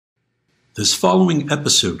This following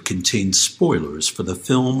episode contains spoilers for the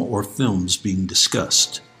film or films being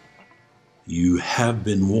discussed. You have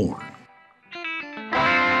been warned.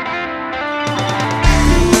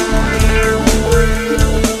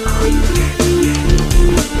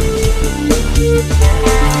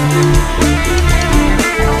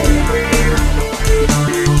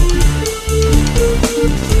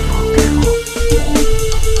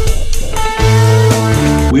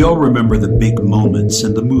 We all remember the big moments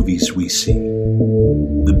in the movies we see.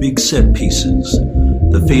 The big set pieces,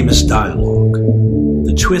 the famous dialogue,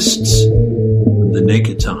 the twists, the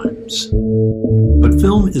naked times. But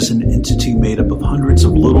film is an entity made up of hundreds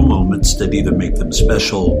of little moments that either make them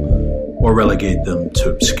special or relegate them to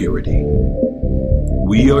obscurity.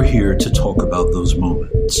 We are here to talk about those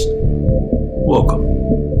moments. Welcome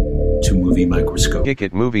to Movie Microscope. Kick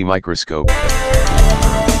it, Movie Microscope.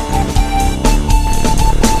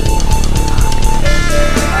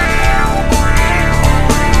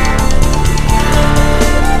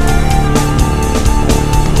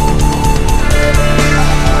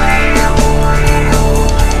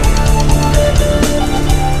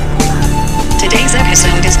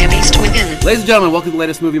 Ladies and gentlemen, welcome to the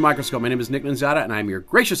latest Movie Microscope. My name is Nick Manzata, and I'm your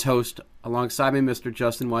gracious host. Alongside me, Mr.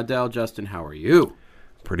 Justin Waddell. Justin, how are you?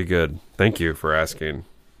 Pretty good. Thank you for asking.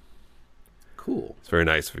 Cool. It's very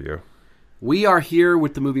nice of you. We are here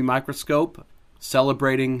with the Movie Microscope,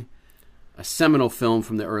 celebrating a seminal film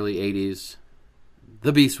from the early 80s,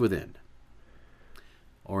 The Beast Within.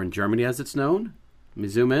 Or in Germany as it's known, let me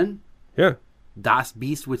zoom in. Yeah. Das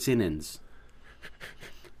Beast Within.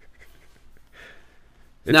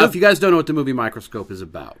 Now, if you guys don't know what the Movie Microscope is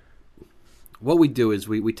about, what we do is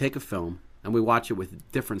we take a film and we watch it with a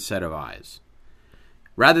different set of eyes.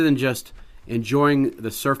 Rather than just enjoying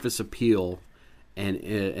the surface appeal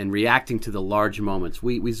and reacting to the large moments,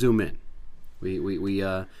 we zoom in.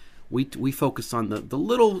 We focus on the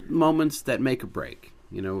little moments that make a break.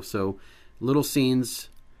 You know, so little scenes,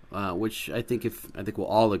 which I think we'll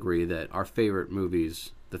all agree that our favorite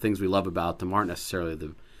movies, the things we love about them, aren't necessarily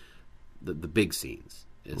the big scenes.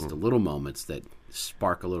 It's the little moments that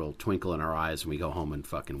spark a little twinkle in our eyes and we go home and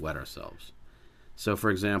fucking wet ourselves. So,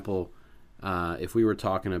 for example, if we were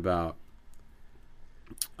talking about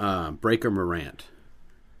Breaker Morant,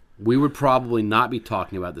 we would probably not be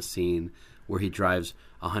talking about the scene where he drives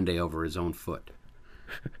a Hyundai over his own foot.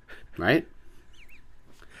 Right?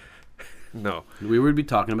 No. We would be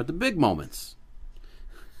talking about the big moments.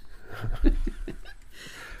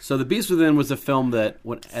 So The Beast Within was a film that,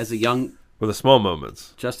 as a young... Well, the small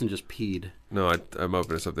moments. Justin just peed. No, I'm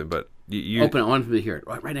opening something, but you... Open it. I want him to hear it.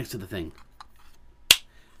 Right next to the thing.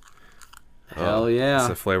 Hell yeah. It's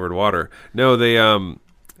the flavored water. No, they... you mind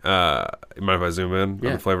if I zoom in on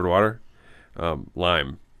the flavored water?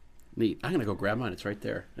 Lime. Neat. I'm going to go grab mine. It's right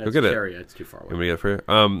there. Go get cherry. It's too far away. You want me to get it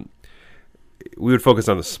for you? We would focus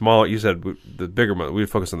on the small... You said the bigger moments. We would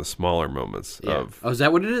focus on the smaller moments of... Oh, is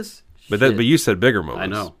that what it is? But you said bigger moments. I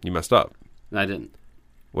know. You messed up. I didn't.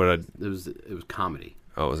 What did It was comedy.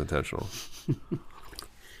 Oh, it was intentional.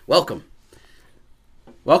 Welcome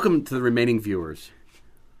to the remaining viewers,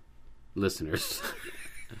 listeners.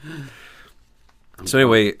 So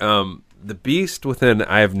anyway, The Beast Within.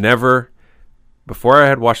 I have never, before I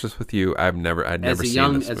had watched this with you, I'd never seen this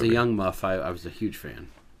movie. As a young muff, I was a huge fan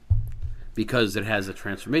because it has a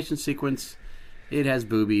transformation sequence, it has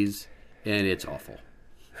boobies, and it's awful.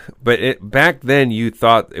 But back then, you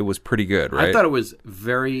thought it was pretty good, right? I thought it was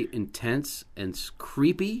very intense and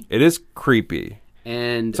creepy. It is creepy.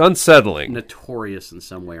 And it's unsettling. Notorious in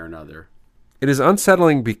some way or another. It is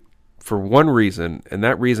unsettling for one reason, and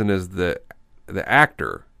that reason is the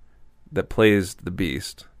actor that plays the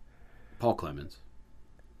Beast. Paul Clemens.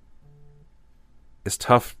 Is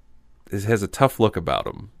tough. Has a tough look about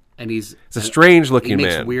him. And it's a strange-looking man. He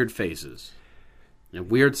makes weird faces and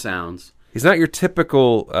weird sounds. He's not your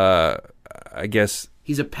typical, I guess...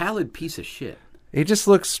 He's a pallid piece of shit. He just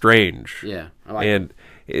looks strange. Yeah, I like him.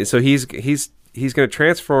 So he's going to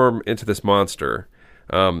transform into this monster,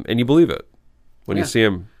 and you believe it when you see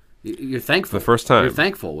him. You're thankful. The first time. You're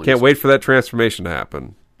thankful. Can't wait for that transformation to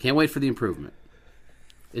happen. Can't wait for the improvement.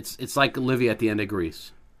 It's like Olivia at the end of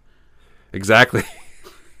Grease. Exactly.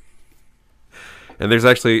 And there's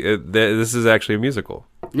actually... this is actually a musical.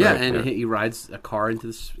 Yeah, right, and he rides a car into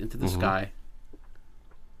the sky.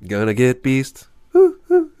 Gonna get Beast.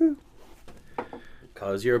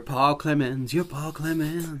 'Cause you're Paul Clemens,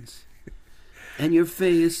 and your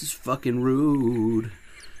face is fucking rude.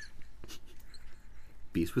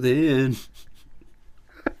 Beast Within.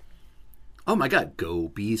 Oh my God, go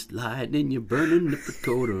Beast Lightning, you're burning up the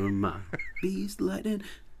coat of my Beast Lightning,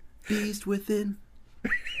 Beast Within.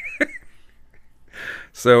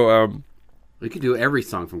 So We could do every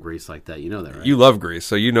song from Grease like that. You know that, right? you love Grease,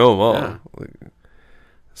 so you know them all. Yeah.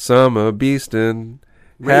 Summer Beastin'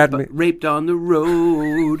 had me. Raped on the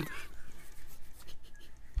road.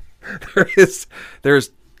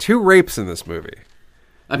 There's 2 rapes in this movie.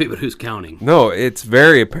 I mean, but who's counting? No, it's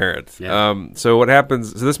very apparent. Yeah. So what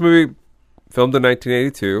happens? So this movie filmed in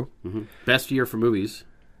 1982. Mm-hmm. Best year for movies.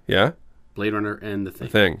 Yeah. Blade Runner and The Thing.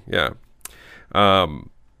 The Thing. Yeah.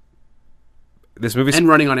 This movie. And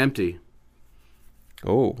Running on Empty.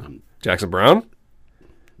 Oh, Jackson Brown.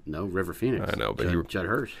 No, River Phoenix. I know, but Judd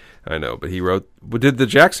Hirsch. I know, but he wrote. Did the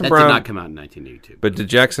Jackson That Brown? did not come out in 1982. But did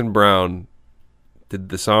Jackson Brown? Did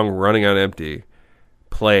the song "Running on Empty"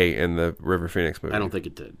 play in the River Phoenix movie? I don't think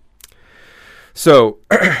it did. So,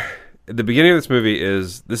 at the beginning of this movie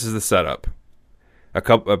this is the setup. A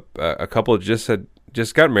couple just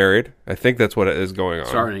got married. I think that's what is going on.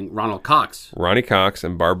 Starring Ronald Cox. Ronnie Cox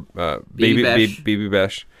and Baby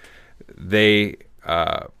Besh. They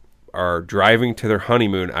are driving to their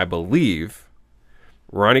honeymoon, I believe.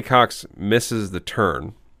 Ronnie Cox misses the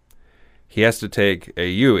turn. He has to take a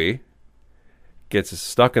Yui, gets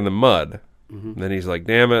stuck in the mud. Mm-hmm. And then he's like,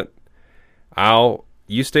 damn it,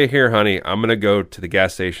 you stay here, honey. I'm going to go to the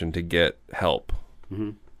gas station to get help.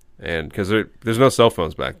 Mm-hmm. And because there's no cell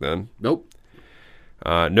phones back then. Nope.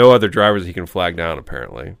 No other drivers he can flag down,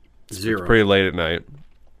 apparently. Zero. It's pretty late at night.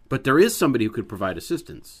 But there is somebody who could provide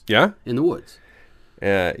assistance. Yeah? In the woods.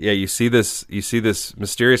 Yeah, you see this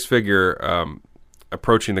mysterious figure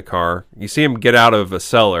approaching the car. You see him get out of a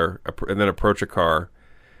cellar and then approach a car.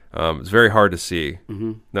 It's very hard to see.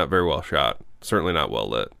 Mm-hmm. Not very well shot. Certainly not well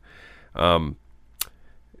lit.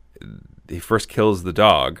 He first kills the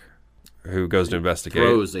dog, who goes to investigate.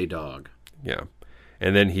 Throws a dog. Yeah.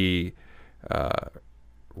 And then he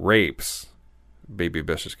rapes Baby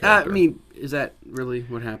Bish's character. I mean, is that really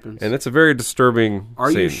what happens? And it's a very disturbing Are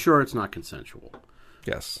scene. you sure it's not consensual?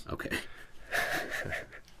 Yes. Okay.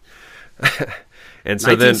 And so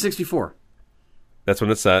 1964. That's when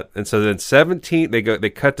it's set. And so then 17 they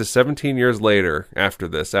cut to 17 years later after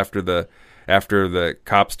this, after the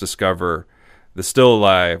cops discover the still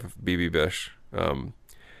alive BB Bish.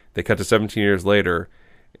 They cut to 17 years later,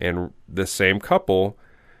 and the same couple,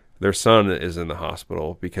 their son is in the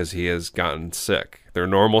hospital because he has gotten sick. Their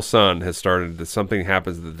normal son has started something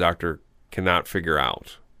happens that the doctor cannot figure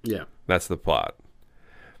out. Yeah. That's the plot.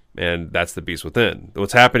 And that's the beast within.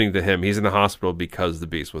 What's happening to him, he's in the hospital because the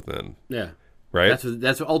beast within. Yeah. Right?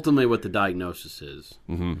 That's ultimately what the diagnosis is.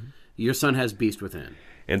 Mm-hmm. Your son has beast within.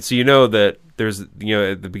 And so you know that there's, at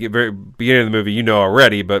the very beginning of the movie,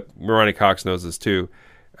 already, but Ronnie Cox knows this too.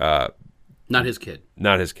 Not his kid.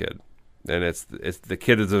 Not his kid. And it's the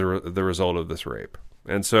kid is the result of this rape.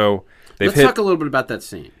 And so Let's talk a little bit about that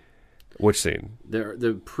scene. Which scene?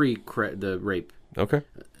 The rape. Okay.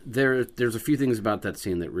 There's a few things about that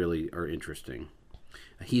scene that really are interesting.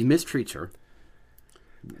 He mistreats her.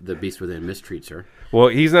 The beast within mistreats her. Well,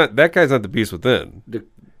 that guy's not the beast within.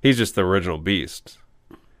 He's just the original beast,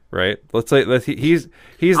 right? He's.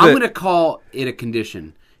 I'm going to call it a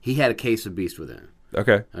condition. He had a case of beast within.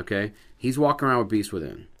 Okay. Okay. He's walking around with beast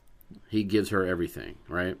within. He gives her everything,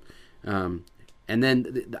 right? And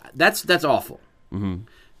then that's awful. Mm-hmm.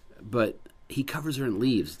 But he covers her in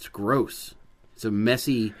leaves. It's gross. It's a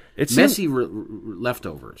messy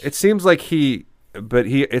leftovers. It seems like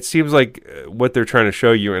it seems like what they're trying to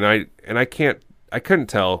show you, and I couldn't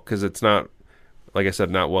tell because it's not, like I said,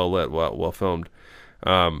 not well lit, well filmed.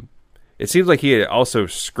 It seems like he had also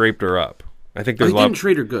scraped her up. I think there's he didn't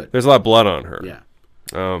treat her good. There's a lot of blood on her. Yeah,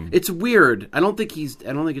 it's weird. I don't think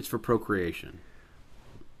it's for procreation.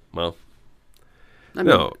 Well,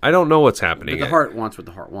 no, I don't know what's happening. But the heart wants what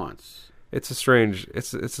the heart wants. It's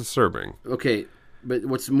disturbing. Okay, but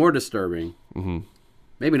what's more disturbing? Mm-hmm.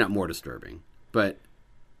 Maybe not more disturbing, but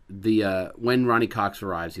when Ronnie Cox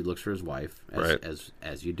arrives, he looks for his wife,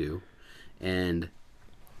 as you do, and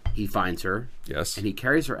he finds her. Yes, and he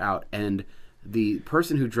carries her out, and the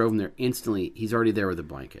person who drove him there instantly, he's already there with a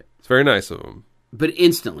blanket. It's very nice of him, but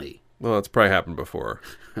instantly. Well, it's probably happened before.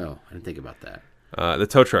 Oh, I didn't think about that. The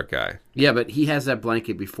tow truck guy. Yeah, but he has that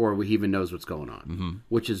blanket before he even knows what's going on,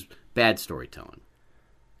 which is bad storytelling.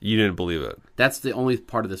 You didn't believe it. That's the only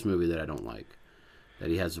part of this movie that I don't like. That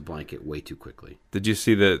he has a blanket way too quickly. Did you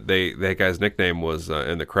see that that guy's nickname was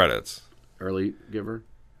in the credits? Early Giver?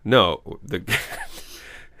 No,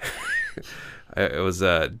 it was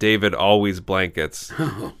David Always Blankets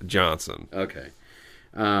Johnson. Okay,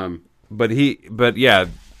 but yeah.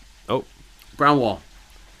 Oh, Brownwall.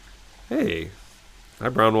 Hey, hi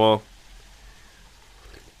Brownwall.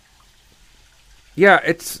 Yeah,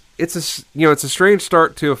 it's a strange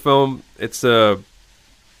start to a film. It's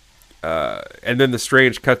and then the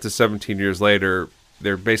strange cut to 17 years later.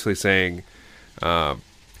 They're basically saying,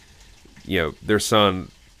 their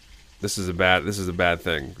son. This is a bad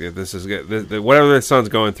thing. This is whatever their son's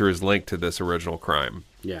going through is linked to this original crime.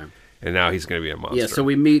 Yeah. And now he's going to be a monster. Yeah. So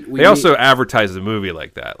they also advertise the movie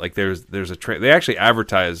like that. Like there's they actually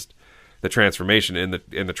advertised the transformation in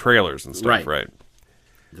the trailers and stuff. Right.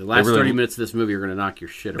 The last 30 minutes of this movie are going to knock your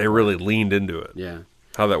shit apart. They really leaned into it. Yeah.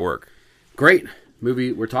 How'd that work? Great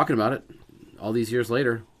movie. We're talking about it all these years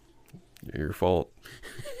later. Your fault.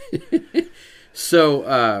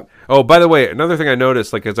 So, by the way, another thing I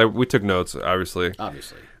noticed, like, we took notes, obviously.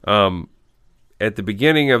 At the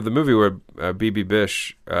beginning of the movie where Bibi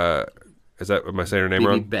Bish, am I saying her name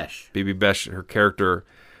wrong? Bibi Bish, her character,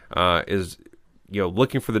 is,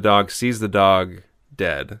 looking for the dog, sees the dog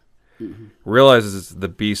dead, realizes it's the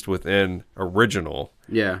beast within original,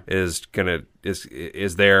 is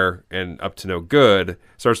there and up to no good,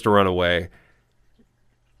 starts to run away.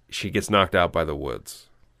 She gets knocked out by the woods.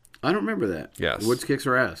 I don't remember that. Yes. The woods kicks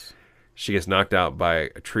her ass. She gets knocked out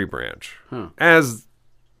by a tree branch. Huh. As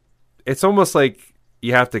it's almost like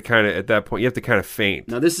you have to at that point, you have to kind of faint.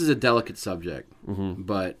 Now, this is a delicate subject,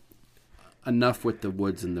 but enough with the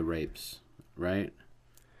woods and the rapes, right?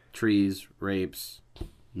 Trees, rapes,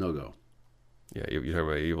 no go. Yeah, you're talking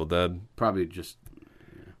about Evil Dead? Probably just...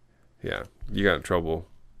 Yeah, you got in trouble.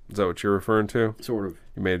 Is that what you're referring to? Sort of.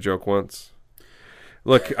 You made a joke once?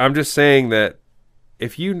 Look, I'm just saying that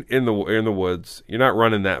if you in the woods, you're not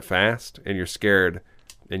running that fast, and you're scared,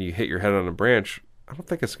 and you hit your head on a branch, I don't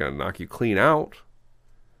think it's going to knock you clean out.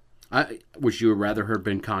 Would you rather her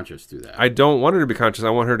been conscious through that? I don't want her to be conscious. I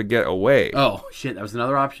want her to get away. Oh, shit. That was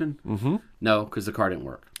another option? Mm-hmm. No, because the car didn't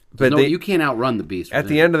work. But you can't outrun the beast. At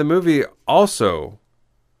the end of the movie, also,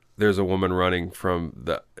 there's a woman running from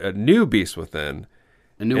a new beast within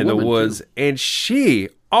in the woods, too. And she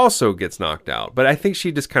also gets knocked out. But I think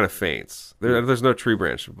she just kind of faints. There's no tree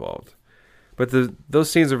branch involved. But those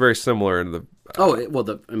scenes are very similar in the...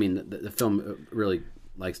 the film really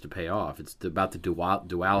likes to pay off. It's about the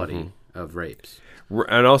duality of rapes.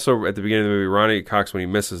 And also, at the beginning of the movie, Ronny Cox, when he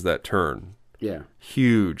misses that turn, yeah,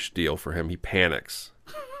 huge deal for him. He panics.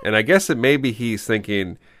 And I guess maybe he's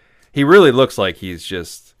thinking... He really looks like he's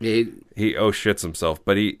just... He shits himself.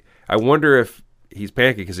 But I wonder if he's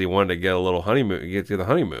panicking because he wanted to get a little honeymoon, get to the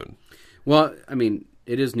honeymoon. Well, I mean,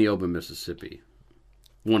 it is Neoba, Mississippi.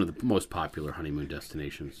 One of the most popular honeymoon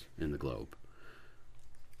destinations in the globe.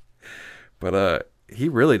 But he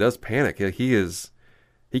really does panic.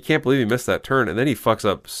 He can't believe he missed that turn, and then he fucks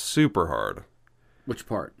up super hard. Which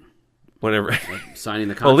part? Whenever signing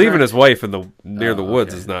the contract. Well, leaving his wife near the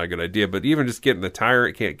woods is not a good idea. But even just getting the tire,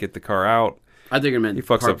 he can't get the car out. I think it meant he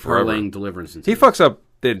fucks up forever. Parlaying Deliverance. He fucks up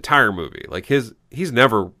the entire movie. Like he's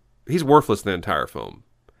worthless in the entire film.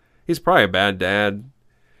 He's probably a bad dad.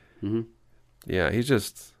 Mm-hmm. Yeah,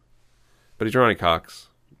 but he's Ronny Cox.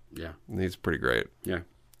 Yeah. And he's pretty great. Yeah.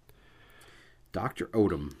 Dr.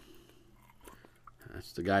 Odom.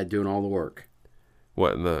 That's the guy doing all the work.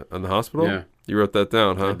 What, in the hospital? Yeah. You wrote that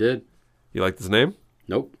down, huh? I did. You like his name?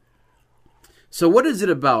 Nope. So what is it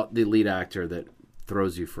about the lead actor that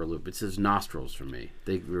throws you for a loop? It's his nostrils for me.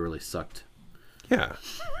 They really sucked. Yeah.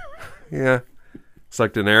 Yeah.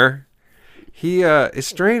 Sucked in air. He is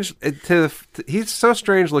strange. He's so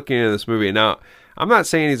strange looking in this movie. Now, I'm not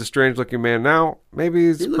saying he's a strange looking man now. Maybe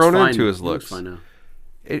he's grown into his looks. He looks fine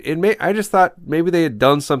now. I just thought maybe they had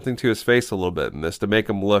done something to his face a little bit in this to make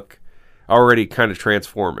him look already kind of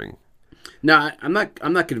transforming. No, I'm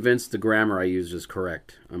not convinced the grammar I used is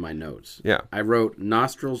correct on my notes. Yeah. I wrote,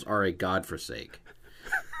 nostrils are a god forsake.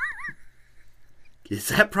 Is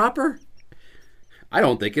that proper? I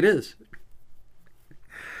don't think it is.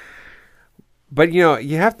 But, you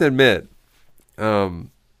have to admit,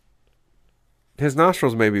 his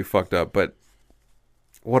nostrils may be fucked up, but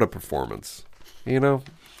what a performance.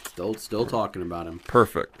 Still talking about him.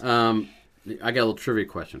 Perfect. I got a little trivia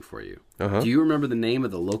question for you. Uh-huh. Do you remember the name of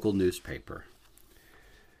the local newspaper?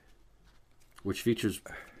 Which features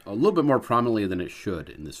a little bit more prominently than it should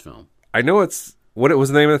in this film. I know what was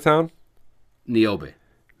the name of the town? Niobe.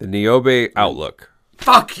 The Niobe Outlook.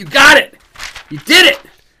 Fuck, you got it! You did it!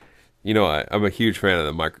 I'm a huge fan of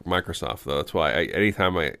the Microsoft, though. That's why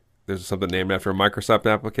anytime there's something named after a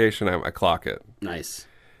Microsoft application, I clock it. Nice.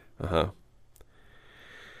 Uh-huh.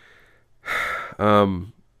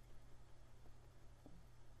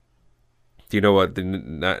 Do you know what the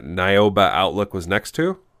Niobe Outlook was next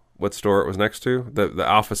to? What store it was next to? The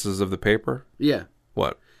offices of the paper? Yeah.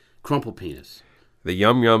 What? Crumple Penis. The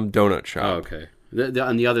Yum Yum Donut Shop. Oh, okay.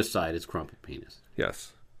 On the other side is Crumple Penis.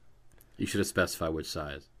 Yes. You should have specified which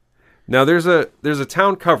size. Now there's a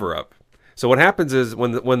town cover up. So what happens is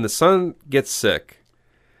when the son gets sick,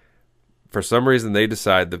 for some reason they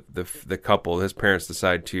decide the couple, his parents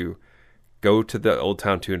decide to go to the old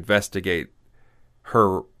town to investigate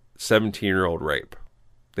her 17-year-old rape.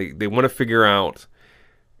 They want to figure out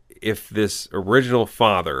if this original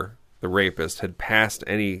father, the rapist, had passed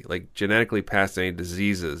any, like, genetically passed any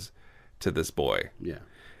diseases to this boy. Yeah.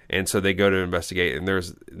 And so they go to investigate, and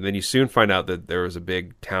then you soon find out that there was a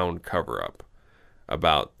big town cover-up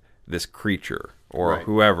about this creature or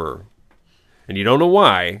whoever, and you don't know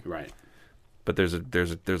why. Right. But there's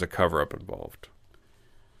a cover-up involved.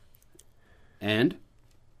 And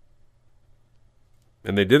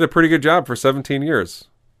they did a pretty good job for 17 years.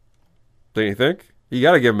 Don't you think? You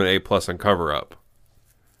got to give them an A+ on cover-up.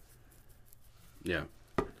 Yeah.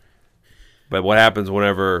 But what happens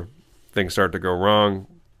whenever things start to go wrong?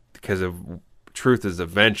 Because truth is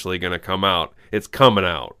eventually going to come out. It's coming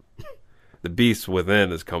out. The beast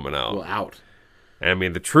within is coming out. Well, out. And, I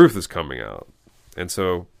mean, the truth is coming out. And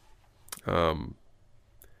so...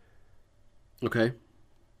 Okay.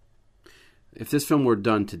 If this film were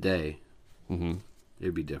done today,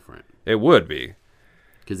 it'd be different. It would be.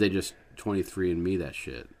 Because they just 23andMe that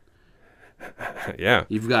shit. Yeah.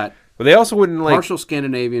 You've got... But they also wouldn't, like... partial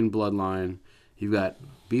Scandinavian bloodline. You've got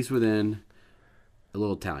beast within... a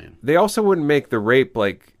little Italian. They also wouldn't make the rape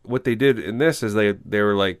like what they did in this is they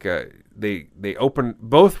were like they open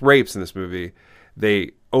both rapes in this movie.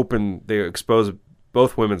 They expose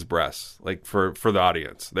both women's breasts like for the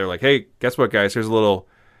audience. They're like, hey, guess what, guys? Here's a little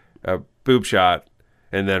boob shot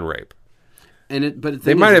and then rape. But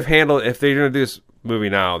they might have handled if they're going to do this movie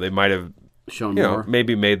now. They might have shown more.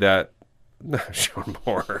 Maybe made that shown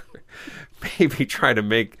more. Maybe try to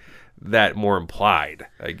make that more implied,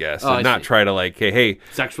 I guess, and not try to like, hey,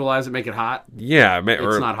 sexualize it, make it hot. Yeah,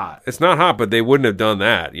 it's not hot. It's not hot, but they wouldn't have done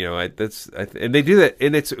that. You know, and they do that,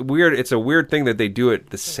 and it's weird. It's a weird thing that they do it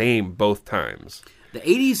the same both times. The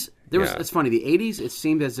 80s, it's funny. The 80s, it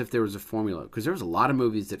seemed as if there was a formula because there was a lot of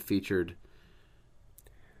movies that featured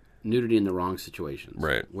nudity in the wrong situations,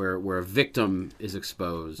 right? Where a victim is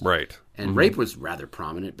exposed, right? And rape was rather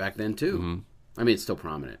prominent back then too. Mm-hmm. I mean, it's still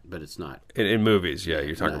prominent, but it's not in movies. Yeah,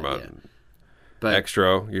 you're talking about. Yeah. But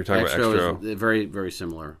Extra. You're talking about Extra. Is very, very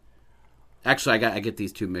similar. Actually, I get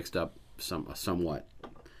these two mixed up somewhat.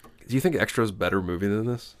 Do you think Extra's a better movie than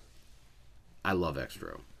this? I love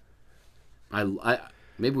Extra. I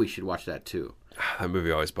maybe we should watch that too. That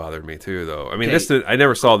movie always bothered me too, though. I mean, I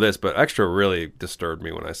never saw this, but Extra really disturbed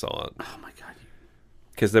me when I saw it. Oh my god!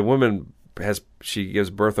 Because the woman she gives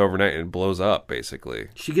birth overnight and blows up, basically.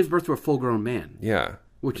 She gives birth to a full-grown man. Yeah.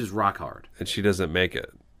 Which is rock hard. And she doesn't make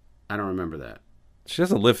it. I don't remember that. She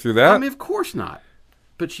doesn't live through that? I mean, of course not.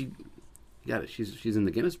 But she got it. She's in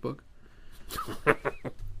the Guinness Book.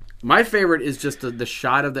 My favorite is just the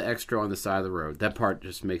shot of the Extra on the side of the road. That part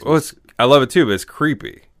just makes me... I love it too, but it's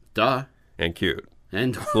creepy. Duh. And cute.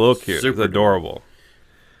 And it's a little cute. It's adorable.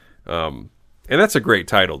 And that's a great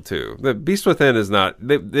title, too. The Beast Within is not...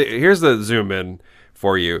 here's the zoom in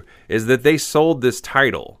for you, is that they sold this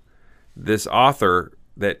title. This author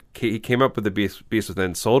that he came up with the Beast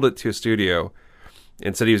Within, sold it to a studio,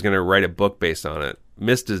 and said he was going to write a book based on it.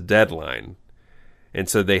 Missed his deadline. And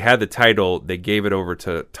so they had the title. They gave it over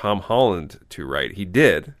to Tom Holland to write. He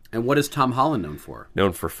did. And what is Tom Holland known for?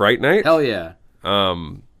 Known for Fright Night. Hell yeah.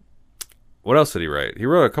 What else did he write? He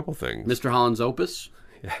wrote a couple things. Mr. Holland's Opus?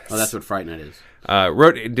 Yes. Oh, that's what Fright Night is.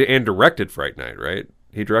 Wrote and directed Fright Night, right?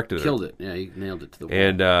 He directed Killed it. Yeah, he nailed it to the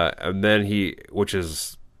wall. And then which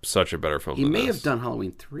is such a better film he than may this. have done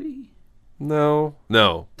Halloween 3. No.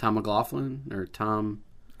 Tom McLaughlin or Tom...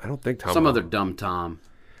 I don't think Tom... Some other dumb Tom.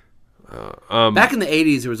 Back in the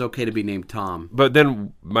 80s, it was okay to be named Tom. But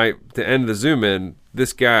then, to end the zoom in,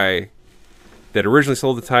 this guy that originally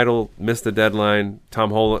sold the title, missed the deadline,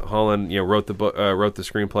 Tom Holland wrote the book, wrote the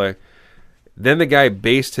screenplay. Then the guy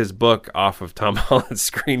based his book off of Tom Holland's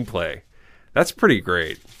screenplay. That's pretty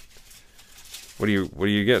great. What are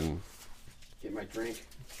you getting? Get my drink.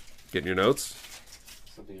 Getting your notes?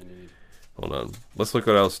 Something I need. Hold on. Let's look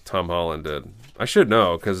what else Tom Holland did. I should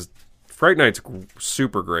know because Fright Night's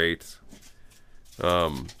super great.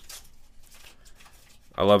 I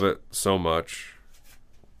love it so much.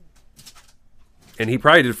 And he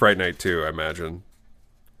probably did Fright Night too, I imagine.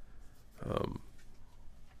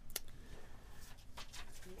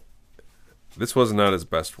 This was not his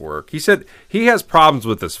best work. He said he has problems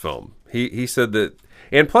with this film. He said that,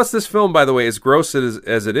 and plus this film, by the way, as gross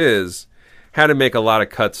as it is, had to make a lot of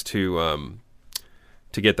cuts to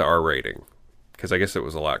get the R rating because I guess it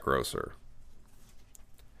was a lot grosser.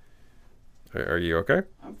 Are you okay?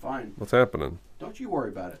 I'm fine. What's happening? Don't you worry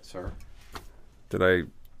about it, sir. Did I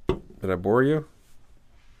bore you?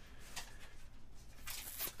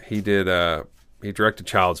 He directed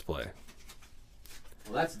Child's Play.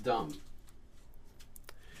 Well, that's dumb.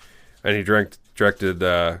 And he directed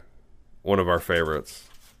one of our favorites,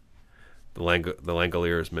 the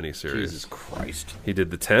Langoliers miniseries. Jesus Christ. He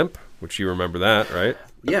did The Temp, which you remember that, right?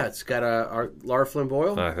 Yeah, it's got Laura Flynn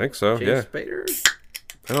Boyle. I think so, James Spader.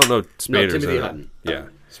 I don't know Spader's No, Timothy in Hutton. it. Yeah.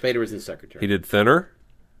 Spader was in Secretary. He did Thinner.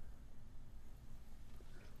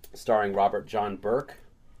 Starring Robert John Burke.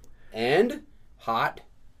 And Hot.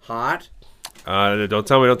 Don't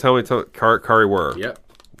tell me. Kari Wurr. Yep.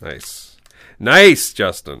 Nice,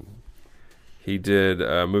 Justin. He did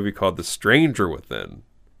a movie called The Stranger Within.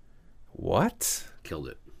 What? Killed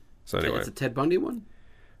it. So anyway. It's a Ted Bundy one?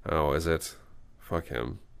 Oh, is it? Fuck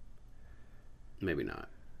him. Maybe not.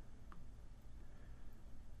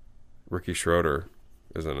 Ricky Schroeder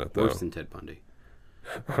is in it, though. Worse than Ted Bundy.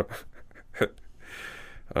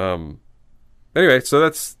 Anyway, so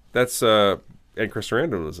that's and Chris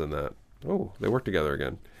Sarandon was in that. Oh, they work together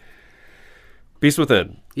again. Beast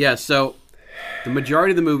Within. Yeah, so the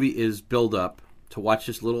majority of the movie is build up to watch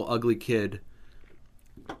this little ugly kid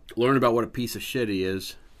learn about what a piece of shit he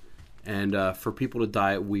is, and for people to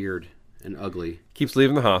die weird and ugly. Keeps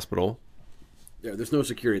leaving the hospital. Yeah, there's no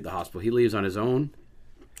security at the hospital. He leaves on his own.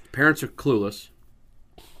 Parents are clueless.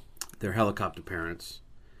 They're helicopter parents.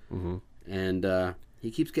 Mm-hmm. And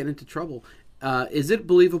he keeps getting into trouble. Is it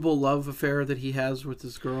believable love affair that he has with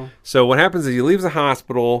this girl? So what happens is he leaves the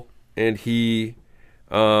hospital, and he...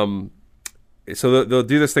 so they'll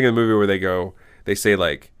do this thing in the movie where they say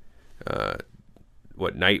like...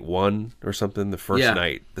 night one or something? The first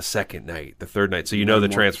night, the second night, the third night. So you know the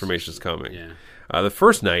transformation is coming. Yeah. The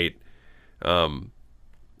first night,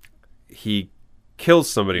 he kills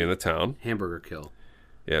somebody in the town. Hamburger kill.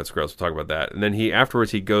 Yeah, it's gross. We'll talk about that. And then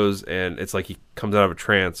afterwards he goes, and it's like he comes out of a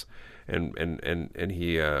trance, and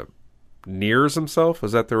he nears himself.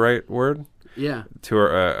 Is that the right word? Yeah.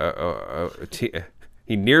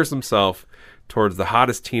 He nears himself towards the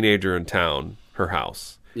hottest teenager in town, her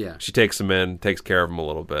house. Yeah. She takes him in, takes care of him a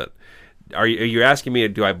little bit. Are you asking me,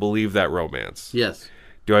 do I believe that romance? Yes.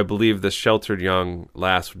 Do I believe this sheltered young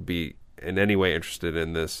lass would be in any way interested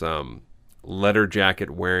in this letter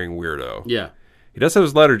jacket wearing weirdo? Yeah. He does have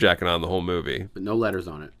his letter jacket on the whole movie. But no letters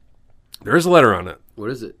on it. There is a letter on it. What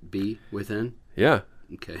is it? B within? Yeah.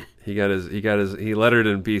 Okay. He lettered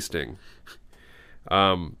in bee sting.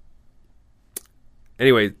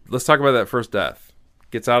 Anyway, let's talk about that first death.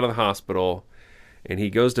 Gets out of the hospital, and he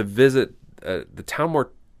goes to visit the town not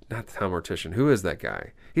the town mortician. Who is that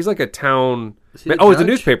guy? He's like a town... he's a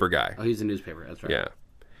newspaper guy. Oh, he's a newspaper. That's right. Yeah.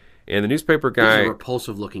 And the newspaper guy... He's a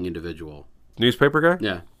repulsive-looking individual. Newspaper guy?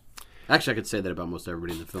 Yeah. Actually, I could say that about most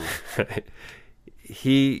everybody in the film.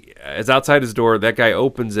 He is outside his door. That guy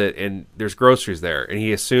opens it, and there's groceries there. And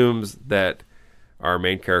he assumes that our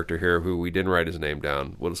main character here, who we didn't write his name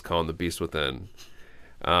down, we'll just call him the Beast Within.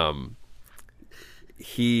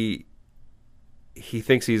 He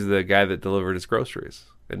thinks he's the guy that delivered his groceries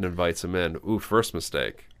and invites him in. Ooh, first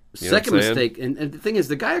mistake. Second mistake, and the thing is,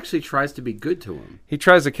 the guy actually tries to be good to him. He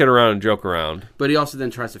tries to kid around and joke around. But he also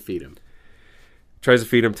then tries to feed him.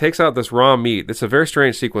 Takes out this raw meat. It's a very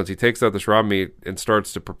strange sequence. He takes out this raw meat and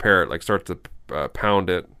starts to prepare it, starts to pound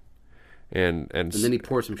it and then he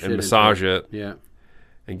pours some shit and massage it. Yeah.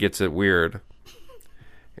 And gets it weird.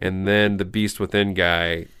 And then the Beast Within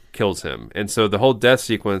guy kills him. And so the whole death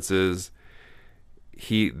sequence is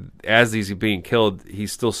as he's being killed,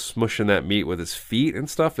 he's still smushing that meat with his feet and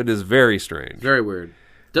stuff. It is very strange. Very weird.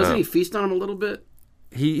 Doesn't he feast on him a little bit?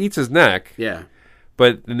 He eats his neck. Yeah.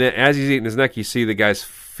 But then as he's eating his neck, you see the guy's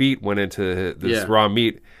feet went into this raw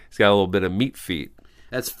meat. He's got a little bit of meat feet.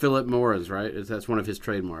 That's Philip Morris, right? That's one of his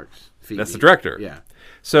trademarks. That's the director. Yeah.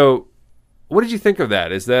 So, what did you think of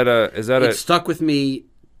that? It stuck with me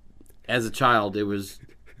as a child. It was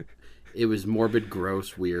morbid,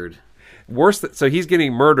 gross, weird. Worse. So he's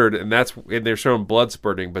getting murdered, and they're showing blood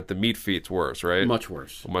spurting, but the meat feet's worse, right? Much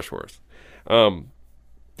worse. Much worse. Do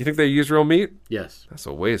you think they use real meat? Yes. That's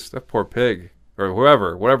a waste. That poor pig or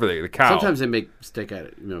whatever the cow. Sometimes they make steak at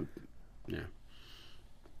it. Yeah.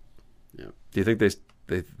 Do you think they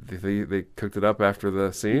cooked it up after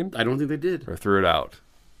the scene? I don't think they did. Or threw it out.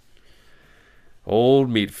 Old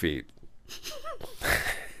meat feet.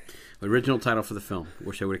 Original title for the film.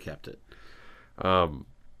 Wish I would have kept it. Oh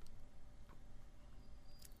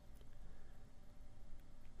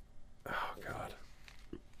God.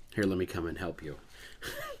 Here, let me come and help you.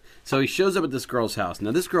 So he shows up at this girl's house.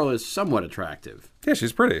 Now, this girl is somewhat attractive. Yeah,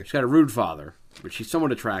 she's pretty. She's got a rude father. but she's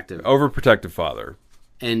somewhat attractive. Overprotective father.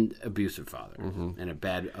 And abusive father. And a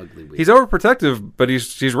bad, ugly weed. He's overprotective, but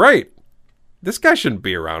she's right. This guy shouldn't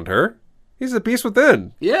be around her. He's the beast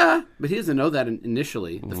within. Yeah, but he doesn't know that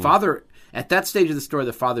initially. The father, at that stage of the story,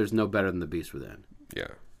 the father is no better than the beast within. Yeah.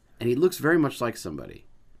 And he looks very much like somebody.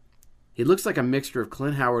 He looks like a mixture of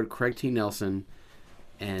Clint Howard, Craig T. Nelson,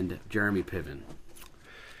 and Jeremy Piven.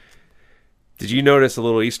 Did you notice a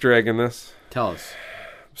little Easter egg in this? Tell us.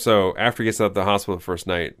 So, after he gets out of the hospital the first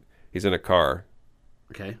night, he's in a car.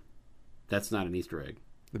 Okay. That's not an Easter egg.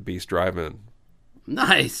 The beast driving.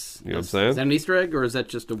 Nice. You know what I'm saying? Is that an Easter egg, or is that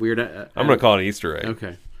just a weird... I'm going to call it an Easter egg.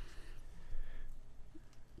 Okay.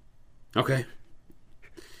 Okay.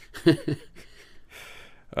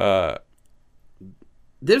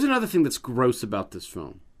 There's another thing that's gross about this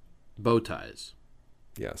film. Bow ties.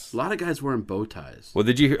 Yes. A lot of guys wearing bow ties. Well,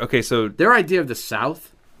 did you... Okay, so... Their idea of the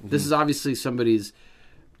South, this is obviously somebody's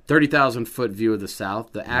 30,000-foot view of the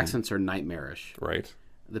South. The accents are nightmarish. Right.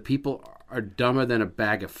 The people are dumber than a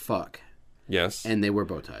bag of fuck. Yes. And they wear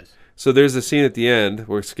bow ties. So there's a scene at the end.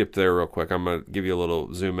 We'll skip there real quick. I'm going to give you a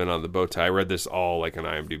little zoom in on the bow tie. I read this all like an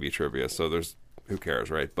IMDb trivia, so there's... Who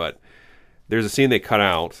cares, right? But there's a scene they cut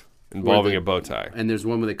out involving a bow tie. And there's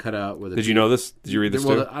one where they cut out... Did you know this? Did you read this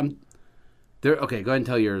too? Okay, go ahead and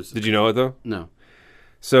tell yours. Did you know it, though? No.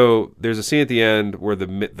 So there's a scene at the end where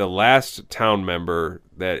the last town member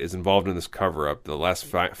that is involved in this cover-up, the last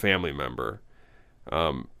family member,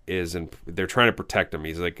 they're trying to protect him.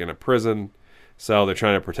 He's like in a prison cell. They're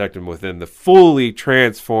trying to protect him within the fully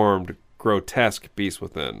transformed, grotesque beast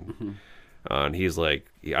within. Mm-hmm. And he's like,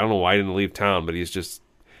 I don't know why he didn't leave town, but he's just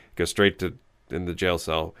goes straight to in the jail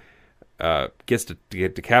cell. Gets to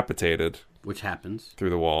get decapitated. Which happens. Through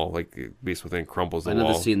the wall. Like, the beast within crumbles the wall.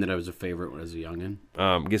 Another scene that I was a favorite as a youngin'.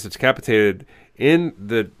 Gets decapitated. In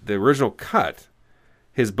the original cut,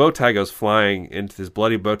 his bow tie goes flying into... His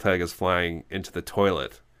bloody bow tie goes flying into the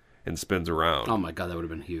toilet and spins around. Oh, my God, that would have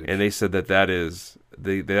been huge. And they said that is...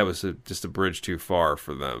 that was just a bridge too far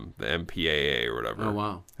for them. The MPAA or whatever. Oh,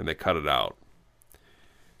 wow. And they cut it out.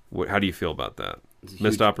 How do you feel about that?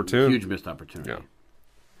 Missed opportunity? Huge missed opportunity. Yeah.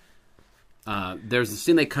 There's a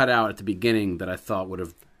scene they cut out at the beginning that I thought would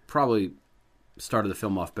have probably started the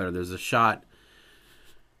film off better. There's a shot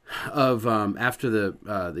of after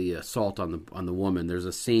the assault on the woman. There's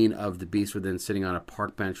a scene of the beast within sitting on a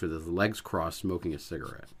park bench with his legs crossed, smoking a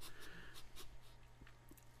cigarette.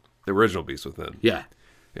 The original beast within. Yeah.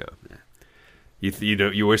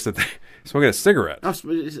 You wish that they smoking a cigarette. Oh,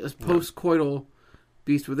 it's a post-coital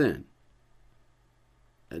beast within.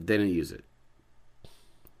 They didn't use it.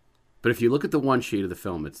 But if you look at the one sheet of the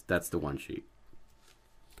film, that's the one sheet.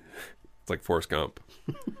 It's like Forrest Gump,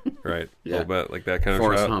 right? Yeah. A little bit like that kind of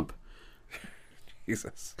Forrest shot. Hump.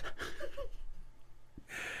 Jesus.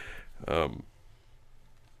 I'm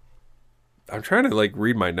trying to like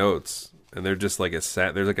read my notes, and they're just like there's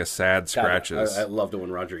like a sad scratches. I loved it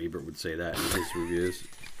when Roger Ebert would say that in his reviews.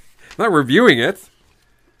 I'm not reviewing it.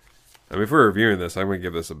 I mean, if we're reviewing this, I'm going to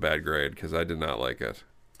give this a bad grade because I did not like it.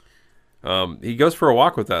 He goes for a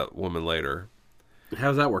walk with that woman later. How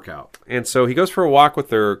does that work out? And so he goes for a walk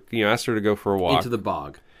with her, asks her to go for a walk. Into the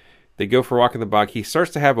bog. They go for a walk in the bog. He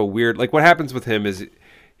starts to have a weird, like what happens with him is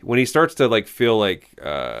when he starts to like feel like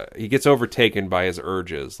he gets overtaken by his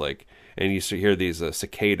urges, like, and you hear these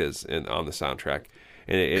cicadas on the soundtrack.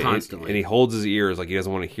 And constantly. And he holds his ears like he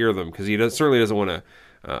doesn't want to hear them because he certainly doesn't want to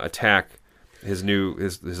attack his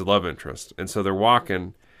love interest. And so they're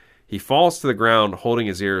walking. He falls to the ground holding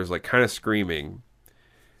his ears, like kind of screaming,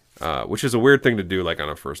 which is a weird thing to do, like on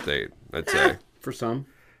a first date, I'd say. For some.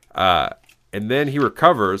 And then he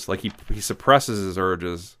recovers, like he suppresses his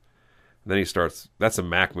urges. And then he starts, that's a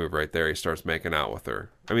Mac move right there. He starts making out with her.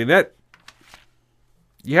 I mean,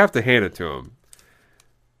 you have to hand it to him.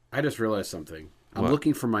 I just realized something. I'm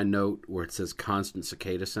looking for my note where it says constant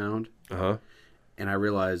cicada sound. Uh-huh. And I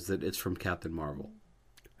realized that it's from Captain Marvel.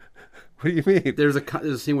 What do you mean? There's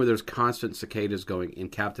a scene where there's constant cicadas going in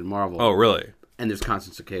Captain Marvel. Oh, really? And there's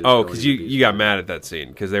constant cicadas. Oh, because you got mad at that scene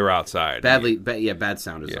because they were outside. Bad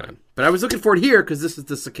sound design. Yeah. But I was looking for it here because this is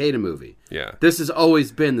the cicada movie. Yeah. This has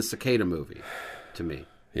always been the cicada movie to me.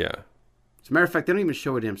 Yeah. As a matter of fact, they don't even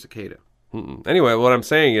show a damn cicada. Anyway, what I'm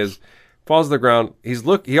saying is, falls to the ground.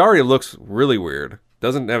 He already looks really weird.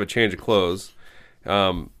 Doesn't have a change of clothes.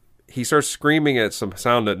 He starts screaming at some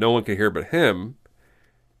sound that no one can hear but him.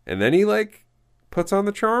 And then he like puts on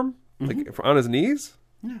the charm, like on his knees.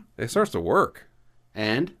 Yeah, it starts to work.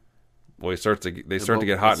 And they start to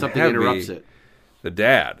get hot and something heavy. Interrupts it. The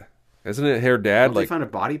dad, isn't it? Her dad. Don't they find a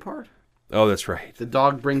body part? Oh, that's right. The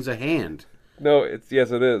dog brings a hand. No, yes,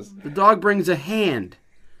 it is. The dog brings a hand.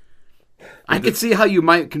 I could see how you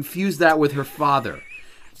might confuse that with her father.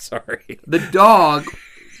 Sorry. The dog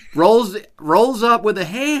rolls up with a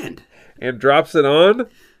hand. And drops it on?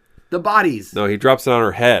 The bodies. No, he drops it on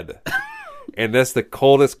her head. And that's the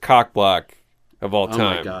coldest cock block of all time.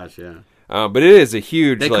 Oh my gosh, yeah. But it is a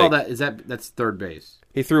huge... They call that's third base.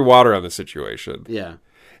 He threw water on the situation. Yeah.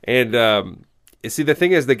 And you see, the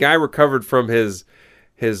thing is, the guy recovered from his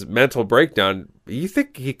mental breakdown. You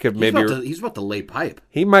think he could he's about to lay pipe.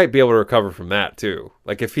 He might be able to recover from that too.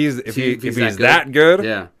 Like if he's that good.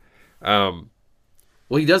 Yeah. Well,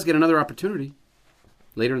 he does get another opportunity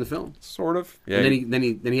later in the film. Sort of. Yeah. And then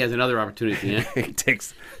he has another opportunity at the end. He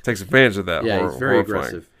takes advantage of that. Yeah, he's very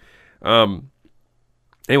aggressive.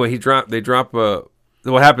 Anyway, they drop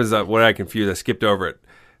what happens is what I confused, I skipped over it.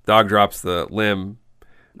 Dog drops the limb,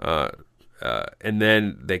 and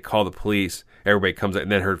then they call the police. Everybody comes out,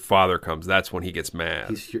 and then her father comes. That's when he gets mad.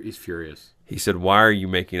 He's furious. He said, "Why are you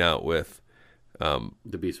making out with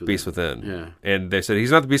the Beast Within?" Yeah. And they said,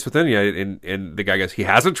 "He's not the Beast Within yet." And the guy goes, "He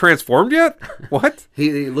hasn't transformed yet?" What?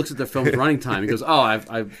 he looks at the film's running time. He goes, "Oh,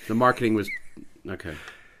 the marketing was okay."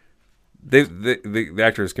 The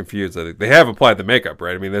actor is confused. They have applied the makeup,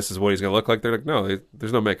 right? I mean, this is what he's going to look like. They're like, no,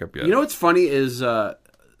 there's no makeup yet. You know what's funny is,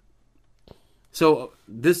 so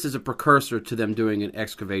this is a precursor to them doing an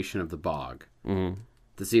excavation of the bog to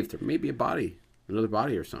see if there may be another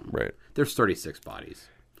body or something. Right. There's 36 bodies.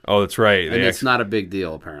 Oh, that's right. And it's not a big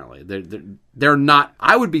deal, apparently. They're not.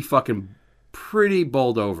 I would be fucking pretty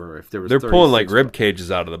bowled over if there was. They're pulling like rib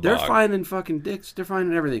cages out of the bog. They're finding fucking dicks. They're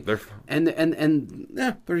finding everything.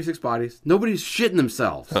 And 36 bodies. Nobody's shitting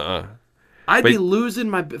themselves. I'd be losing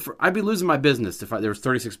my business if there was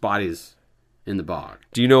 36 bodies in the bog.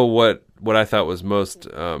 Do you know what I thought was most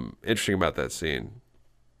interesting about that scene?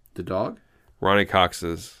 The dog? Ronnie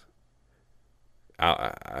Cox's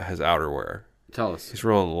his outerwear. Tell us. He's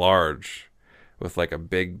rolling large with like a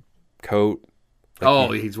big coat.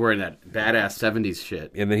 He's wearing that badass 70s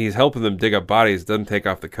shit. And then he's helping them dig up bodies, doesn't take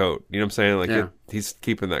off the coat. You know what I'm saying? He's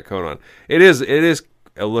keeping that coat on. It is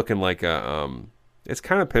looking like a it's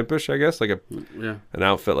kind of pimpish, I guess, like an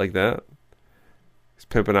outfit like that. He's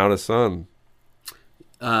pimping out his son.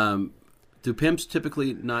 Do pimps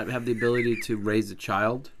typically not have the ability to raise a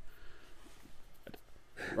child?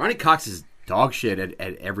 Ronnie Cox is dog shit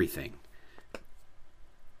at everything.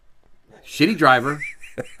 Shitty driver.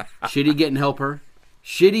 Shitty getting helper.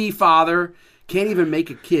 Shitty father. Can't even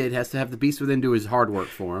make a kid. Has to have the Beast Within do his hard work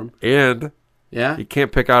for him. And he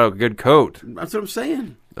can't pick out a good coat. That's what I'm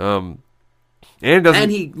saying.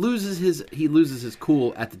 And he loses his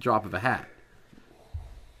cool at the drop of a hat.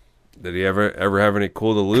 Did he ever have any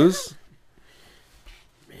cool to lose?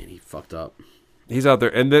 Man, he fucked up. He's out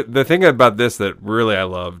there, and the thing about this that really I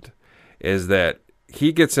loved is that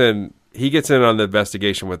he gets in on the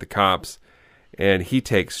investigation with the cops, and he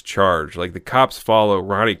takes charge. Like the cops follow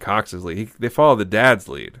Ronnie Cox's lead. They follow the dad's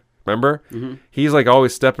lead. Remember? Mm-hmm. He's like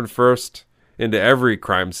always stepping first into every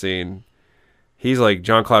crime scene. He's like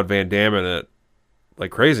Jean-Claude Van Damme in it,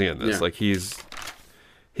 like crazy in this. Yeah. Like he's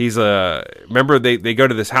remember they go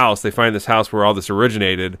to this house. They find this house where all this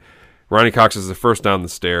originated. Ronnie Cox is the first down the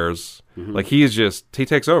stairs. Mm-hmm. Like he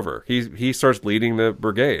takes over. He starts leading the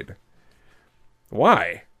brigade.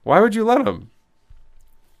 Why? Why would you let him?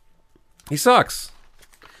 He sucks.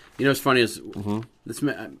 You know what's funny is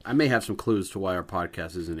I may have some clues to why our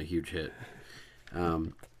podcast isn't a huge hit.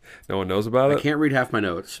 No one knows about it? I can't read half my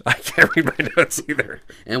notes. I can't read my notes either.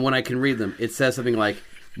 And when I can read them, it says something like,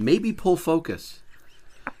 maybe pull focus.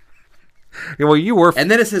 Yeah, well, you were...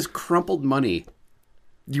 And then it says crumpled money.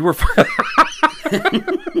 You were...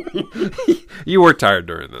 You were tired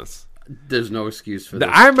during this. There's no excuse for this.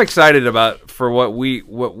 I'm excited for what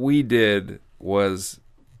we did was...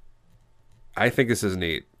 I think this is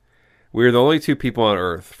neat. We're the only two people on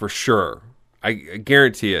Earth, for sure. I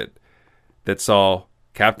guarantee it, that saw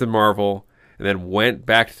Captain Marvel and then went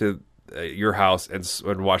back to your house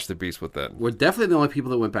and watched The Beast Within. We're definitely the only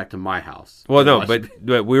people that went back to my house. Well, no, but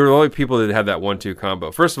we were the only people that had that 1-2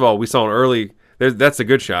 combo. First of all, we saw an early... That's a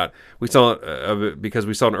good shot. We saw it because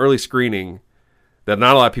we saw an early screening that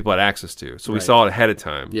not a lot of people had access to. So we saw it ahead of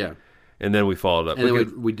time. Yeah. And then we followed up. And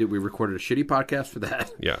then we recorded a shitty podcast for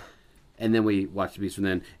that. Yeah. And then we watched The Beast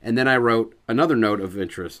Within. And then I wrote another note of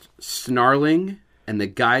interest. Snarling, and the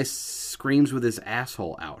guy screams with his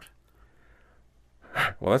asshole out.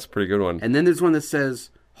 Well, that's a pretty good one. And then there's one that says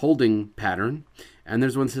holding pattern. And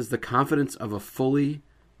there's one that says the confidence of a fully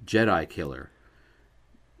Jedi killer.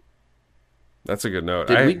 That's a good note.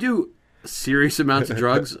 Did we do serious amounts of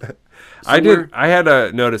drugs? I did. I had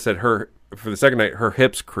a notice that for the second night, her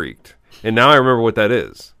hips creaked. And now I remember what that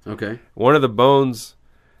is. Okay. One of the bones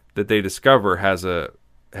that they discover has a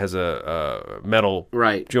metal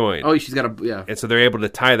joint. Oh, she's got a yeah. And so they're able to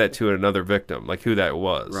tie that to another victim, like who that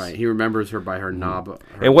was. Right. He remembers her by her knob.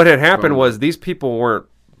 And what had happened was these people weren't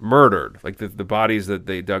murdered. Like the bodies that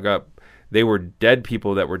they dug up, they were dead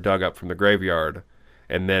people that were dug up from the graveyard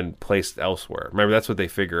and then placed elsewhere. Remember, that's what they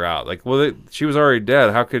figure out. Like, well, she was already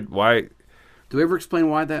dead. Why? Do we ever explain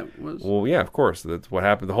why that was? Well, yeah, of course. That's what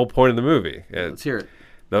happened. The whole point of the movie. Let's hear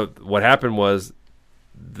it. What happened was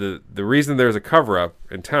the reason there's a cover-up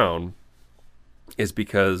in town is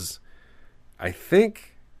because I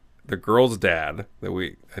think the girl's dad,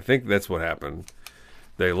 I think that's what happened.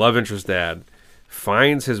 The love interest dad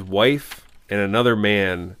finds his wife and another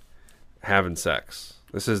man having sex.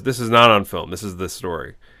 This is not on film. This is the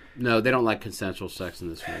story. No, they don't like consensual sex in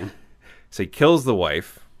this film. So he kills the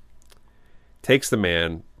wife, takes the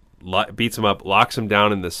man, beats him up, locks him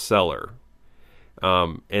down in the cellar,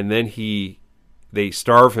 and then they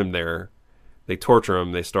starve him there. They torture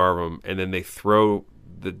him, they starve him, and then they throw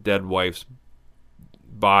the dead wife's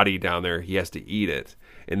body down there. He has to eat it,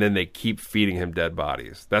 and then they keep feeding him dead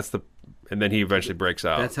bodies. And then he eventually breaks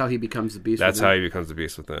out. That's how he becomes the beast. That's how he becomes the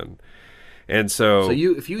beast within. And so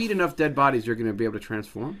if you eat enough dead bodies, you're going to be able to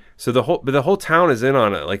transform. So the whole town is in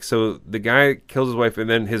on it. Like, so the guy kills his wife, and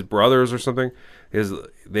then his brothers or something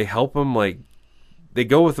they help him. Like, they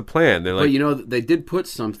go with the plan. They're like, but they did put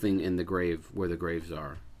something in the grave where the graves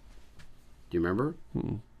are. Do you remember?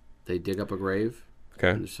 Mm-mm. They dig up a grave. Okay.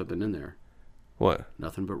 And there's something in there. What?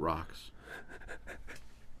 Nothing but rocks.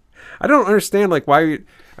 I don't understand. Like, why?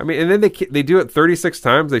 I mean, and then they do it 36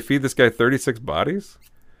 times. They feed this guy 36 bodies.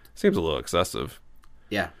 Seems a little excessive.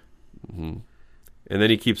 Yeah. Mm-hmm. And then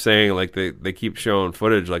he keeps saying, like, they keep showing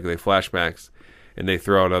footage, like they flashbacks, and they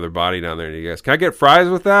throw another body down there, and he goes, "Can I get fries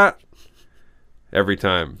with that?" Every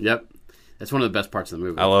time. Yep. That's one of the best parts of the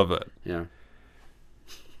movie. I love it. Yeah.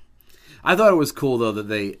 I thought it was cool, though, that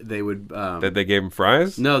they would... that they gave him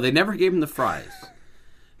fries? No, they never gave him the fries.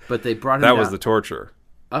 But they brought him That was the torture.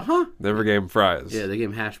 Uh-huh. Never gave him fries. Yeah, they gave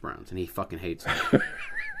him hash browns, and he fucking hates them.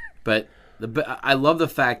 But I love the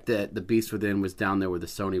fact that the Beast Within was down there with the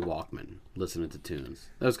Sony Walkman, listeing to tunes.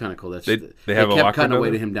 That was kind of cool. They kept cutting away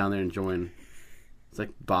to him down there enjoying... It's like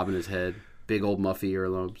bobbing his head. Big old Muffy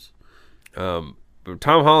earlobes. But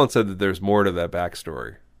Tom Holland said that there's more to that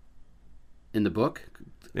backstory. In the book?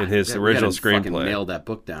 In his original screenplay. Fucking nailed that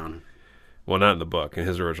book down. Well, not in the book. In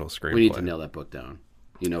his original screenplay. We need to nail that book down.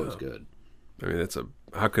 It's good. I mean,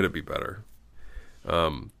 how could it be better?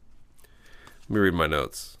 Let me read my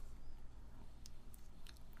notes.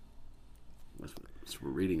 That's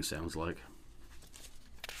what reading sounds like.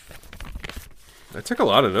 I took a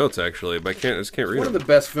lot of notes, actually, but I just can't read One of the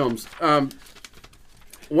best films.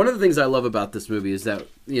 One of the things I love about this movie is that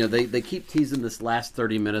they keep teasing this last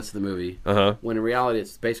 30 minutes of the movie, when in reality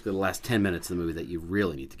it's basically the last 10 minutes of the movie that you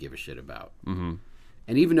really need to give a shit about. Mm-hmm.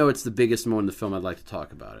 And even though it's the biggest moment in the film, I'd like to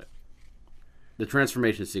talk about it. The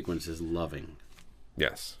transformation sequence is loving.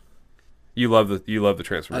 Yes, you love the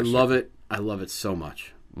transformation. I love it. I love it so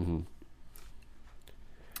much. Mm-hmm.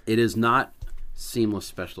 It is not seamless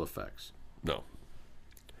special effects. No.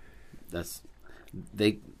 Because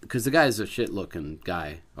the guy's a shit-looking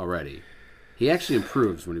guy already. He actually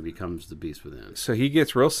improves when he becomes the Beast Within. So he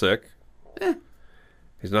gets real sick.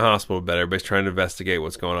 He's in a hospital bed. Everybody's trying to investigate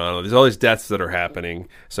what's going on. There's all these deaths that are happening.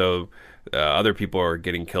 So other people are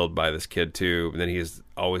getting killed by this kid too. And then he's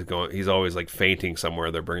always like fainting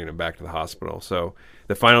somewhere. They're bringing him back to the hospital. So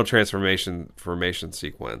the final formation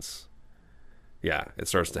sequence, it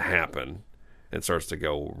starts to happen. It starts to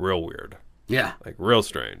go real weird. Yeah. Like, real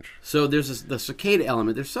strange. So there's the cicada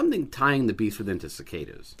element. There's something tying the Beast Within to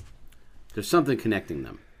cicadas. There's something connecting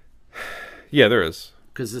them. Yeah, there is.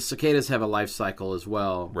 Because the cicadas have a life cycle as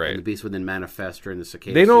well. Right. And the Beast Within manifest during the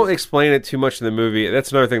cicada They don't explain it too much in the movie.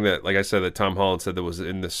 That's another thing that, like I said, that Tom Holland said that was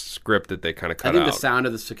in the script that they kind of cut out. I think the sound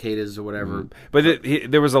of the cicadas or whatever. Mm-hmm.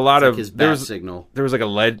 But there was a lot of... his bat signal. There was like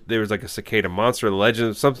a cicada monster, the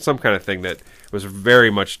legend, some kind of thing that was very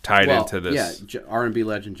much tied into this. Yeah, R&B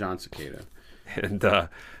legend John Cicada. And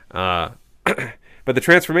but the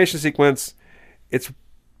transformation sequence, it's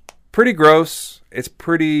pretty gross. It's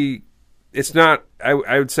not.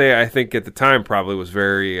 I would say, I think at the time probably was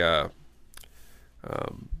very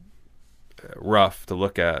rough to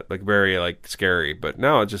look at, like very like scary. But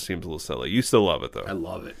now it just seems a little silly. You still love it though. I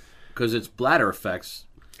love it because it's bladder effects.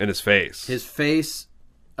 And his face.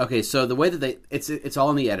 Okay, so the way that it's all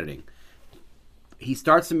in the editing. He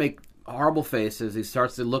starts to make horrible faces. He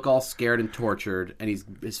starts to look all scared and tortured, and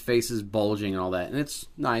his face is bulging and all that, and it's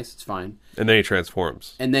nice. It's fine. And then he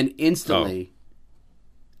transforms. And then instantly,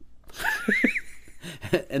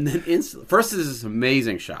 And then first is this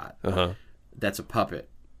amazing shot. Uh-huh. That's a puppet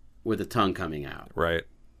with a tongue coming out. Right.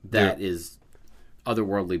 That is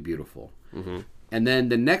otherworldly beautiful. Mm-hmm. And then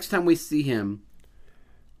the next time we see him,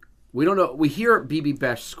 we don't know. We hear Bibi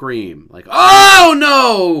Besh scream like, "Oh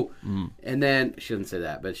no!" And then she doesn't say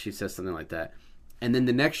that, but she says something like that. And then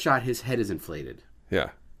the next shot, his head is inflated.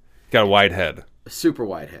 Yeah. Got a wide head. A super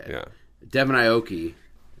wide head. Yeah. Devon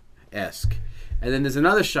Aoki-esque. And then there's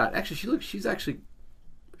another shot. Actually,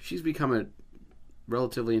 she's become a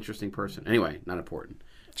relatively interesting person. Anyway, not important.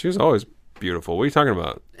 She was always beautiful. What are you talking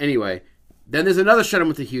about? Anyway, then there's another shot of him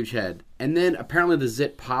with a huge head. And then apparently the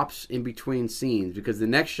zit pops in between scenes because the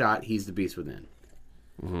next shot, he's the Beast Within.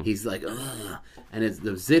 Mm-hmm. He's like, ugh. And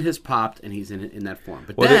the zit has popped and he's in that form.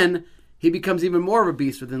 But then he becomes even more of a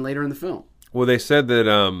Beast Within later in the film. Well, they said that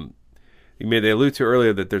they allude to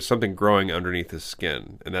earlier that there's something growing underneath his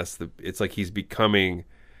skin, and it's like he's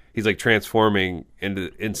like transforming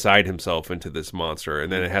inside himself into this monster,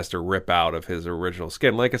 and then it has to rip out of his original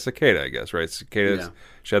skin, like a cicada, I guess, right? Cicadas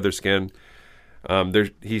shed their skin.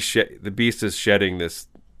 The Beast is shedding this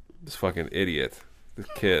fucking idiot, this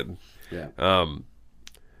kid. Yeah. And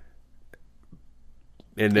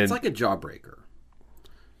then it's like a jawbreaker,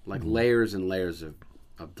 like layers and layers of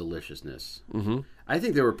deliciousness. Mm-hmm. I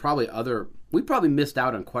think there were probably we probably missed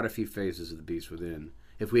out on quite a few phases of The Beast Within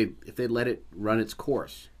if they let it run its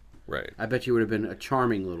course. Right. I bet you would have been a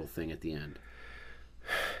charming little thing at the end.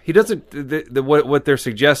 He doesn't. What they're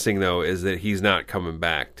suggesting though is that he's not coming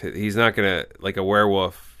back. He's not gonna like a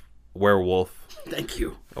werewolf. Thank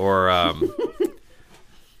you. Or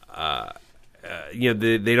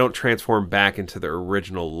they don't transform back into their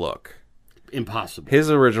original look. Impossible.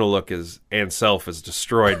 His original look is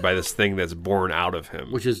destroyed by this thing that's born out of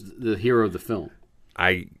him, which is the hero of the film.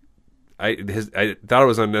 I thought it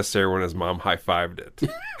was unnecessary when his mom high-fived it.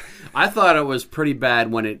 I thought it was pretty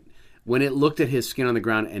bad when it looked at his skin on the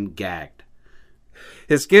ground and gagged.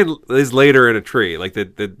 His skin is later in a tree. Like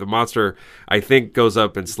the monster, I think, goes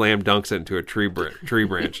up and slam dunks it into a tree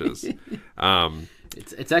branches.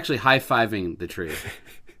 It's actually high-fiving the tree.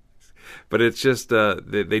 But it's just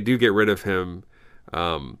they do get rid of him.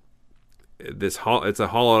 It's a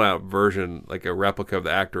hollowed out version, like a replica of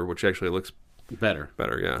the actor, which actually looks better.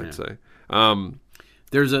 Yeah, I'd say.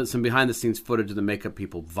 There's some behind the scenes footage of the makeup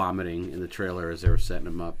people vomiting in the trailer as they were setting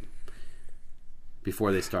him up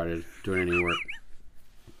before they started doing any work.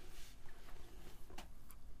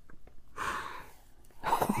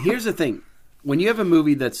 Here's the thing: when you have a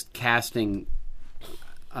movie that's casting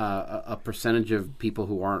a percentage of people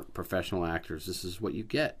who aren't professional actors, this is what you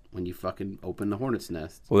get when you fucking open the hornet's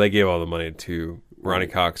nest. Well, they gave all the money to Ronny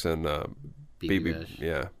Cox and Bibi Besh.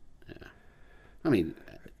 Yeah. I mean,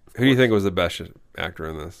 who do you think was the best actor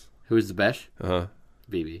in this? Who was the best?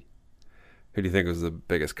 Bibi. Who do you think was the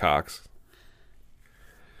biggest Cox?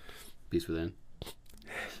 Beast Within.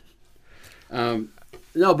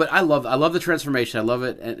 No, but I love the transformation. I love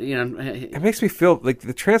it, and it makes me feel like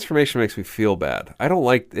the transformation makes me feel bad. I don't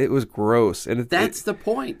like it. Was gross, and that's the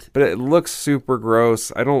point. But it looks super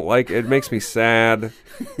gross. I don't like it. It makes me sad.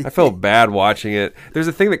 I felt bad watching it. There's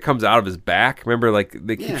a thing that comes out of his back. Remember, like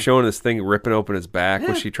they keep showing this thing ripping open his back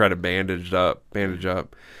when she tried to bandage up.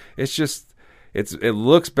 It's just it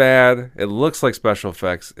looks bad. It looks like special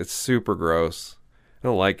effects. It's super gross. I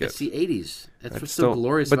don't like it. It's the 80s. That's what's so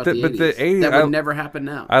glorious about the 80s. But the 80s, that would never happen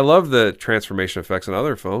now. I love the transformation effects in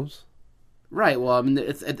other films. Right. Well, I mean,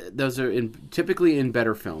 those are typically in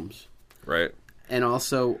better films. Right. And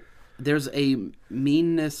also, there's a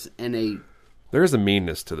meanness and there is a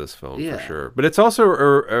meanness to this film, for sure. But it's also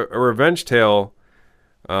a revenge tale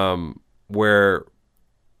where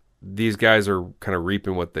these guys are kind of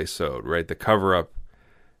reaping what they sowed, right? The cover-up,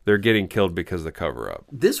 they're getting killed because of the cover-up.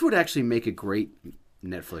 This would actually make a great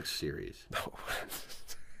Netflix series.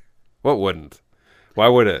 What wouldn't? Why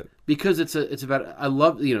would it? Because it's about, I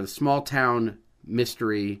love, the small town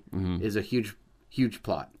mystery is a huge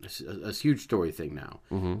plot, a huge story thing now.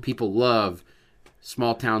 Mm-hmm. People love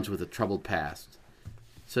small towns with a troubled past.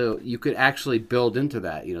 So you could actually build into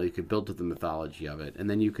that. You could build to the mythology of it, and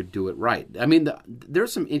then you could do it right. I mean,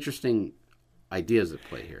 there's some interesting ideas at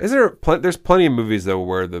play here. There's plenty of movies though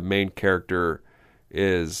where the main character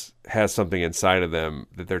has something inside of them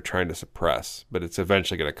that they're trying to suppress, but it's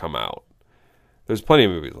eventually going to come out. There's plenty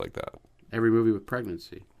of movies like that. Every movie with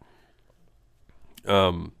pregnancy.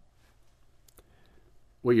 What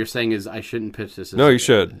you're saying is I shouldn't pitch this. No, you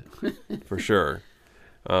should, for sure.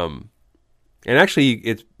 And actually,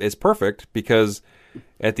 it's perfect because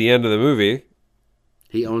at the end of the movie,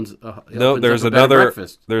 he owns. There's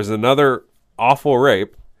another awful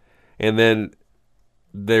rape, and then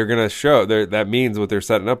they're going to show that means what they're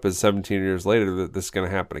setting up is 17 years later that this is going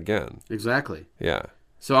to happen again. Exactly. Yeah.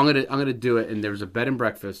 So I'm gonna do it, and there's a bed and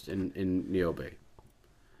breakfast in Niobe.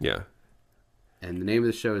 Yeah. And the name of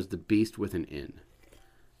the show is The Beast with an Inn.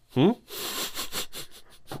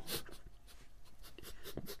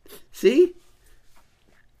 See?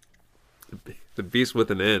 The Beast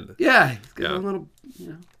with an Inn. Yeah. He's got a little,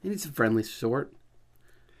 he needs a friendly sort.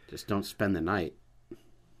 Just don't spend the night.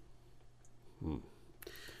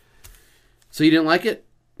 So you didn't like it?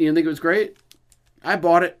 You didn't think it was great? I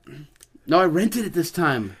bought it. No, I rented it this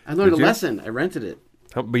time. I learned a lesson. I rented it.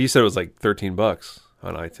 But you said it was like $13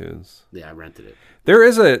 on iTunes. Yeah, I rented it. There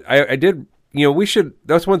is I did, we should,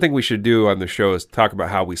 that's one thing we should do on the show is talk about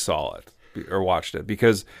how we saw it or watched it,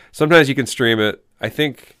 because sometimes you can stream it. I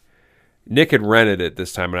think Nick had rented it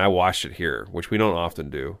this time and I watched it here, which we don't often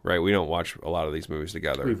do, right? We don't watch a lot of these movies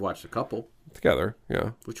together. We've watched a couple. Together,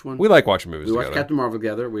 yeah. Which one? We like watching movies together. We watched Captain Marvel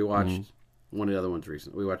together. We watched one of the other ones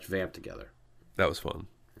recently. We watched Vamp together. That was fun.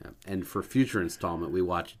 Yeah. And for future installment, we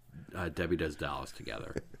watched Debbie Does Dallas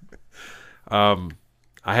together. I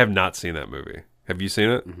have not seen that movie. Have you seen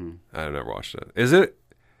it? Mm-hmm. I've never watched it. Is it?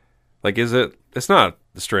 It's not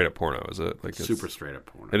the straight up porno, is it? Like super straight up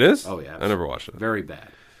porno. It is? Oh, yeah. I never watched it. Very bad.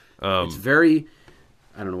 It's very,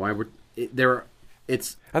 I don't know why I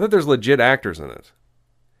thought there's legit actors in it.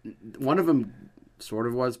 One of them sort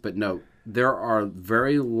of was, but no. There are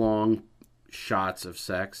very long shots of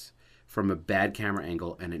sex from a bad camera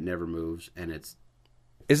angle, and it never moves, and it's...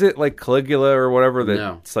 Is it like Caligula or whatever that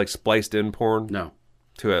No. it's like spliced in porn? No.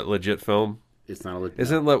 To a legit film? It's not a legit...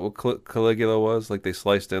 Isn't that what Caligula was? Like they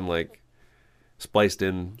spliced in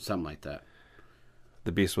something like that.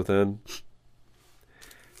 The Beast Within?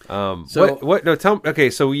 So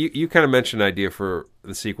so you kind of mentioned an idea for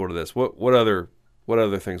the sequel to this. What other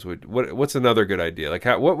things what's another good idea? Like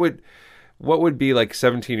what would be like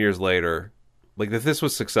 17 years later, like if this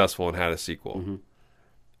was successful and had a sequel, mm-hmm.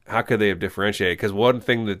 how could they have differentiated? Because one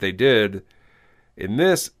thing that they did in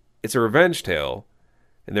this, it's a revenge tale,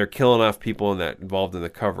 and they're killing off people involved in the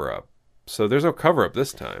cover up. So there's no cover up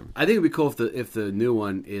this time. I think it'd be cool if the new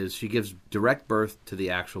one is she gives direct birth to the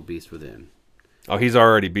actual Beast Within. Oh, he's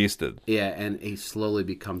already beasted. Yeah, and he slowly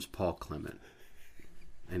becomes Paul Clement,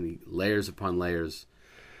 and he layers upon layers,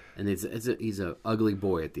 and he's a ugly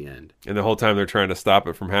boy at the end. And the whole time they're trying to stop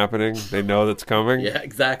it from happening. They know that's coming. Yeah,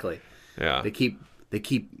 exactly. Yeah, they keep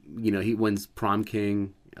he wins prom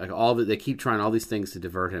king, like all that. They keep trying all these things to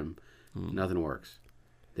divert him. Nothing works.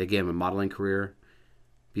 They gave him a modeling career.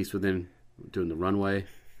 Beast Within doing the runway.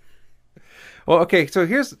 Well, okay, so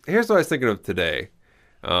here's what I was thinking of today.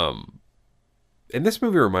 And this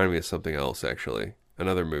movie reminded me of something else, actually.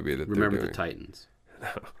 Another movie that Remember they're doing. the Titans. No.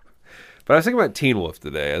 But I was thinking about Teen Wolf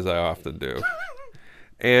today, as I often do.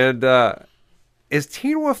 And is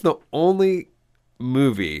Teen Wolf the only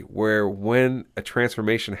movie where when a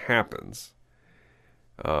transformation happens,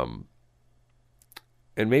 and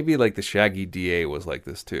maybe like the Shaggy DA was like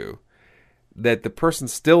this too, that the person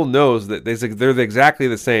still knows that they're exactly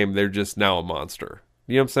the same, they're just now a monster.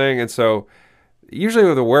 You know what I'm saying? And so, usually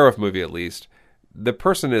with a werewolf movie at least, the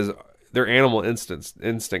person their animal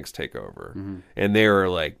instincts take over, and they are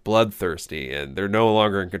like bloodthirsty, and they're no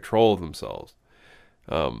longer in control of themselves.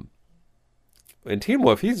 In Teen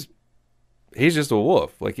Wolf, he's just a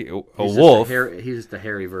wolf, like he's wolf. He's just a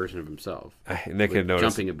hairy version of himself. Nick had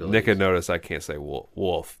noticed. Jumping abilities. Nick had noticed. I can't say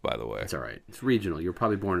wolf, by the way. It's all right. It's regional. You're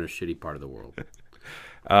probably born in a shitty part of the world.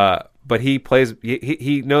 But he plays.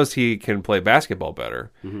 He knows he can play basketball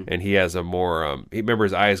better, and he has a more. Remember,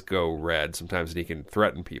 his eyes go red sometimes, and he can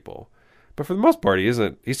threaten people. But for the most part, he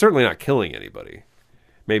isn't. He's certainly not killing anybody.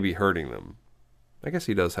 Maybe hurting them. I guess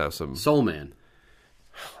he does have some. Soul Man.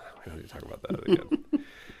 We don't need to talk about that again.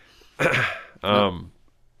 I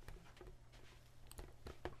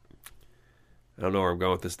don't know where I'm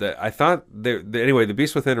going with this. I thought anyway. The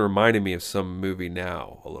Beast Within reminded me of some movie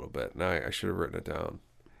now a little bit. Now I should have written it down.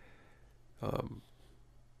 I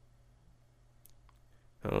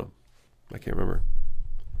don't know. I can't remember.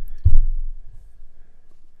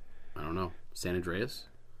 I don't know. San Andreas?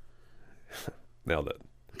 Nailed it.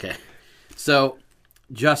 Okay. So,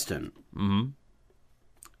 Justin. Mm-hmm.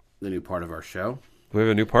 The new part of our show. We have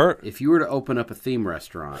a new part? If you were to open up a theme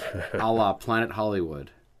restaurant, a la Planet Hollywood,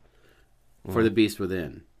 for the Beast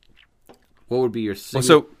Within, what would be your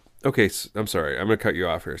signature? Okay, I'm sorry. I'm going to cut you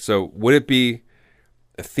off here. So, would it be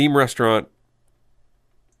a theme restaurant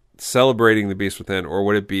celebrating the Beast Within, or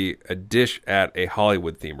would it be a dish at a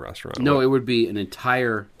Hollywood theme restaurant? No, it would be an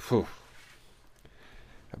entire...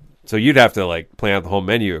 So you'd have to like plan out the whole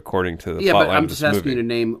menu according to the plot line of this movie. I'm just asking you to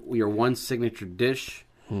name your one signature dish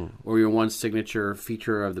or your one signature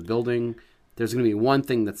feature of the building. There's going to be one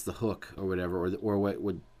thing that's the hook or whatever, or what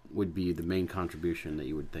would be the main contribution that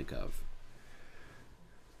you would think of.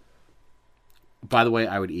 By the way,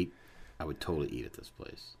 I would totally eat at this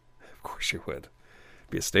place. Of course you would.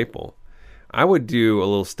 Be a staple. I would do a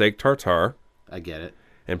little steak tartare. I get it.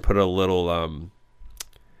 And put a little,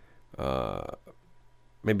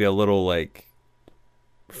 maybe a little like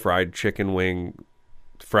fried chicken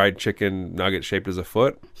nugget shaped as a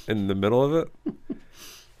foot in the middle of it.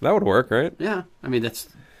 That would work, right? Yeah. I mean, it's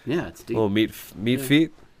deep. A little meat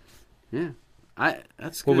feet. Yeah.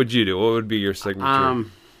 That's good. What would you do? What would be your signature?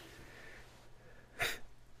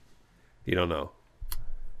 You don't know.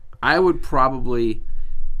 I would probably...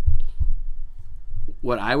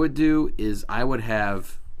 What I would do is I would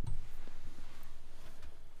have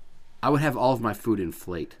all of my food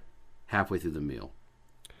inflate halfway through the meal.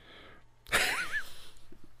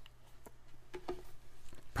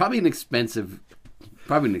 Probably an expensive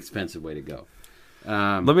way to go.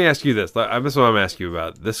 Let me ask you this. This is what I'm asking you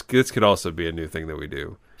about. This could also be a new thing that we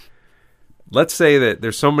do. Let's say that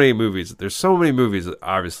there's so many movies,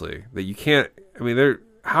 obviously, that you can't... I mean,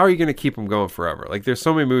 how are you going to keep them going forever? Like, there's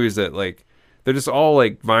so many movies that, like... They're just all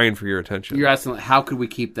like vying for your attention. You're asking, how could we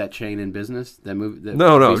keep that chain in business?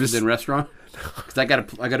 No, just in restaurant. Because I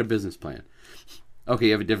got a business plan. Okay,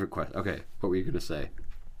 you have a different question. Okay, what were you going to say?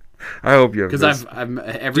 I hope you have. Because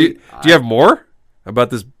do you have more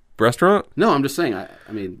about this restaurant? No, I'm just saying. I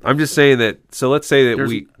mean, I'm just saying that. So let's say that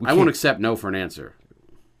we I won't accept no for an answer.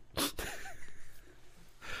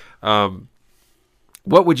 What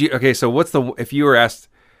would you? Okay, so if you were asked?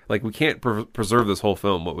 Like, we can't preserve this whole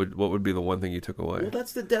film. What would be the one thing you took away? Well,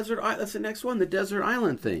 that's that's the next one, the desert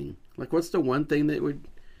island thing. Like, what's the one thing that would...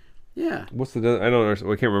 Yeah. What's the... I don't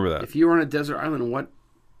understand. I can't remember that. If you were on a desert island, what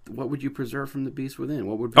would you preserve from the beast within?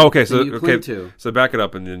 What would be the thing you cling to? So back it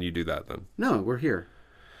up and then you do that then. No, we're here.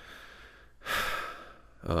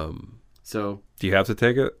 So... Do you have to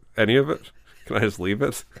take it? Any of it? Can I just leave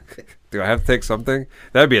it? Do I have to take something?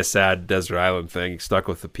 That'd be a sad desert island thing. Stuck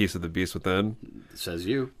with a piece of the beast within. Says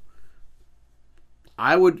you.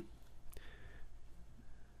 I would.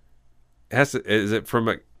 Is it from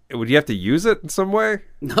a? Would you have to use it in some way?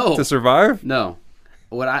 No. To survive? No.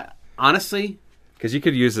 Honestly, because you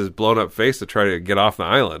could use his blown up face to try to get off the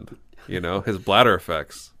island. You know, his bladder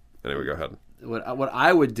effects. Anyway, go ahead. What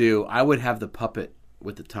I would do, I would have the puppet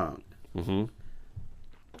with the tongue. Mm-hmm.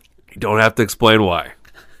 You don't have to explain why.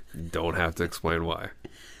 You don't have to explain why.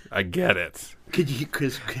 I get it.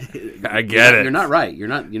 I get it. You're not right. You're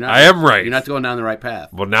not. I am right. You're not going down the right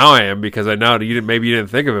path. Well, now I am because I know maybe you didn't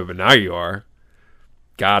think of it, but now you are.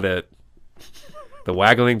 Got it. The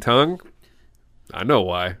waggling tongue. I know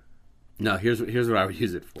why. No, here's what I would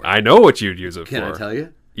use it for. I know what you'd use it for. Can I tell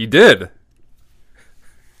you? You did.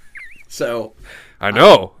 So. I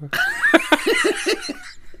know.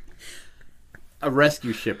 A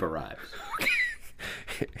rescue ship arrives.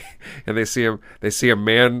 And they see a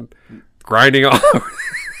man grinding all over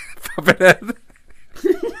the puppet head.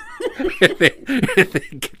 and they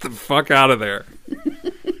get the fuck out of there.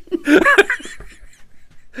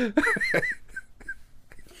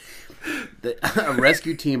 A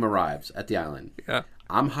rescue team arrives at the island. Yeah.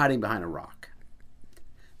 I'm hiding behind a rock.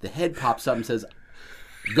 The head pops up and says,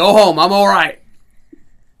 "Go home, I'm all right."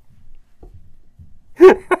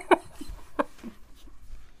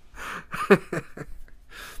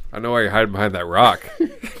 I know why you're hiding behind that rock.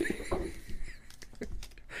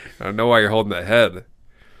 I know why you're holding that head.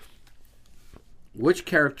 Which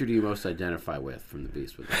character do you most identify with from The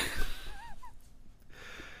Beast Within?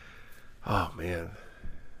 Oh, man.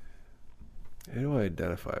 Who do I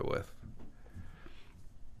identify with?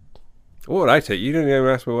 What would I take? You didn't even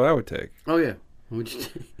ask me what I would take. Oh, yeah. What would you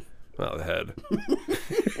take? Oh, the head.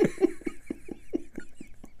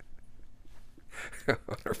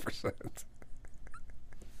 100%.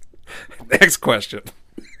 Next question.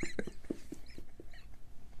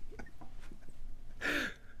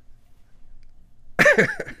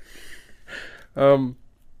 What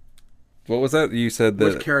was that? You said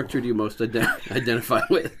that. Which character do you most identify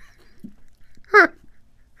with?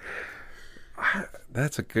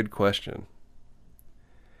 That's a good question.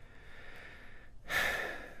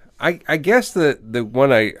 I guess the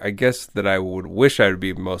one I guess that I would wish I would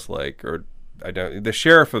be most like, or I don't, the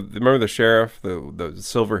sheriff of, remember the sheriff, the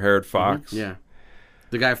silver-haired fox? Mm-hmm. Yeah.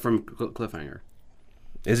 The guy from Cliffhanger.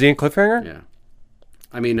 Is he in Cliffhanger? Yeah.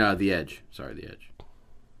 I mean, The Edge. Sorry, The Edge.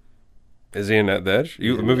 Is he in The Edge?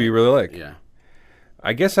 The movie you really like? Yeah.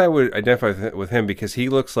 I guess I would identify with him because he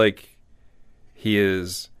looks like he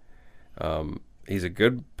is, he's a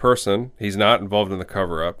good person. He's not involved in the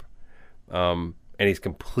cover-up. and he's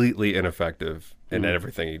completely ineffective in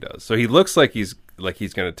everything he does. So he looks like he's going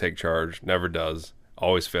to take charge, never does,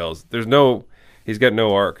 always fails. He's got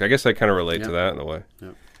no arc. I guess I kind of relate to that in a way.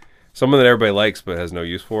 Yep. Someone that everybody likes but has no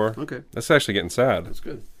use for. Okay. That's actually getting sad. That's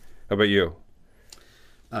good. How about you?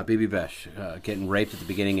 Bibi Besh, getting raped at the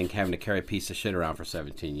beginning and having to carry a piece of shit around for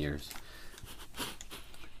 17 years.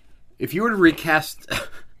 If you were to recast...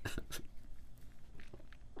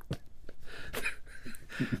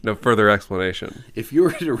 No further explanation. If you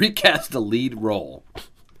were to recast a lead role...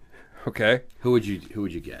 Okay. Who would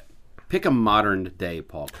you get? Pick a modern day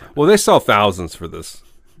Paul Clement. Well, they sell thousands for this.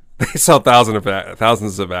 They sell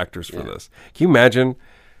thousands of actors for this. Can you imagine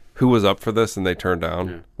who was up for this and they turned down?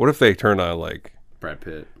 Yeah. What if they turned on like Brad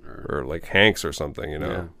Pitt or like Hanks or something? You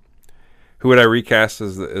know, yeah. Who would I recast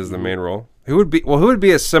as the main role? Who would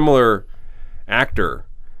be a similar actor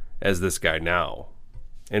as this guy now?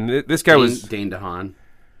 And this guy was Dane DeHaan.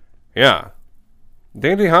 Yeah,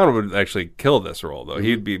 Dane DeHaan would actually kill this role though.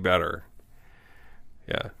 He'd be better.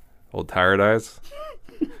 Yeah, old tired eyes.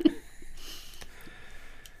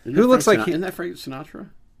 Who looks like isn't that Frank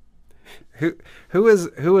Sinatra? Who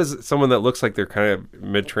is someone that looks like they're kind of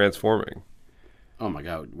mid transforming? Oh my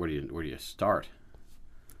God, where do you start?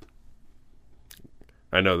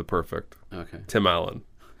 I know the perfect. Okay. Tim Allen.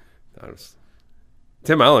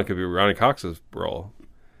 Tim Allen could be Ronny Cox's role.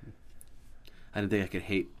 I didn't think I could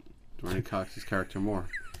hate Ronny Cox's character more.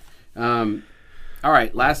 All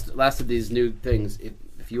right, last of these new things.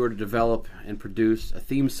 If you were to develop and produce a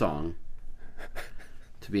theme song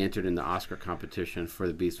to be entered in the Oscar competition for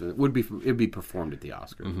the Beast, it'd be performed at the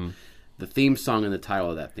Oscars. Mm-hmm. The theme song and the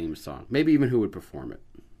title of that theme song. Maybe even who would perform it.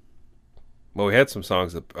 Well, we had some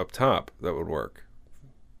songs up top that would work.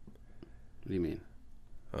 What do you mean?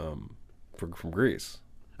 From Grease.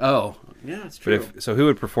 Oh, yeah, that's true. But so who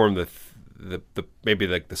would perform the maybe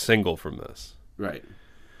like the single from this? Right.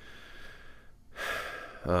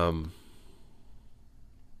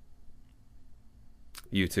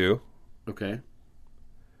 U2. Okay.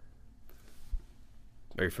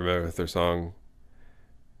 Are you familiar with their song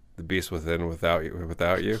 "The Beast Within" without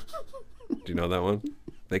you? Do you know that one?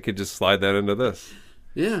 They could just slide that into this.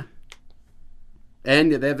 Yeah.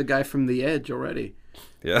 And they have the guy from The Edge already.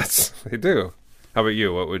 Yes, they do. How about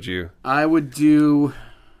you? What would you? I would do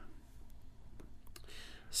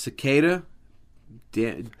Cicada,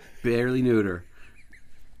 Barely Neuter.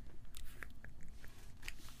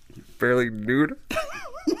 Barely Neuter?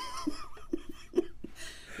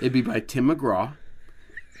 It'd be by Tim McGraw.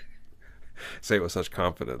 Say it with such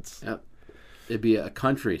confidence. Yep. It'd be a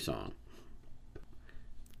country song.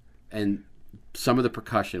 And some of the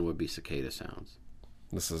percussion would be cicada sounds.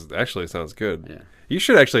 This is actually sounds good. Yeah. You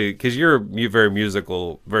should actually, because you're very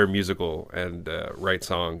musical, and write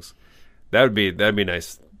songs. That'd be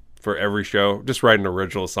nice for every show. Just write an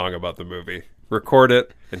original song about the movie, record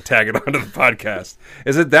it, and tag it onto the podcast.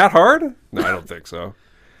 Is it that hard? No, I don't think so.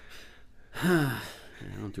 I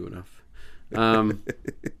don't do enough.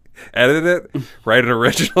 Edit it, write an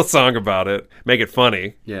original song about it, make it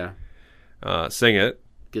funny. Yeah. Sing it.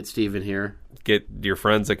 Get Steve in here. Get your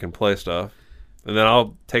friends that can play stuff. And then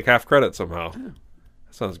I'll take half credit somehow. Yeah.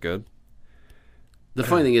 That sounds good. The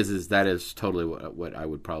funny thing is that is totally what I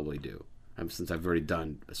would probably do. Since I've already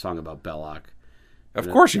done a song about Belloc. Of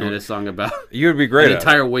course you would. And a song about... You would be great at it. An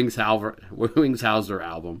entire Wings Hauser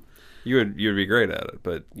album. You would be great at it.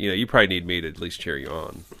 But, you probably need me to at least cheer you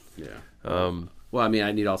on. Yeah. Well, I mean,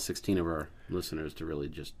 I need all 16 of our listeners to really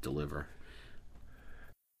just deliver.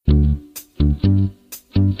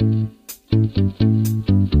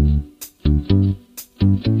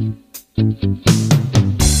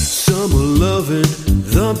 Summer loving,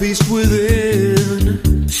 the beast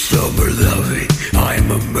within. Summer loving,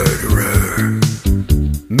 I'm a murderer.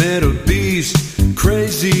 Met a beast,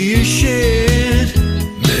 crazy as shit.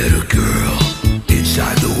 Met a girl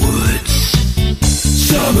inside the woods.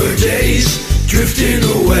 Summer days, drifting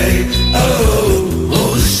away.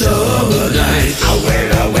 Oh, the summer nights. Away.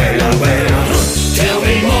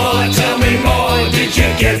 Tell me more, did you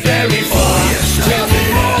get very far? Oh, yes, tell me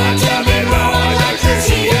more, don't you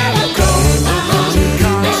see how I'm going?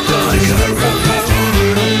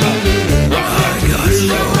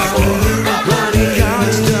 Ronny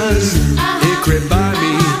Cox does. It crept by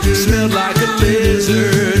me, smelled like a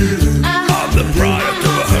lizard. I'm the product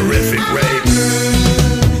of a horrific rape.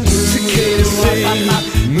 Cicadas sing,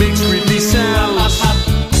 makes creepy sounds.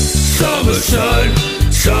 Summer sun,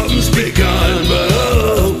 something's begun, but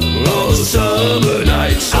oh, summer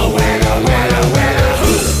nights. Tell me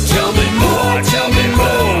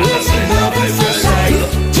more, what's the lovely for sight?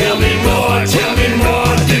 Tell me more,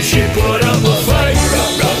 did she put up a fight?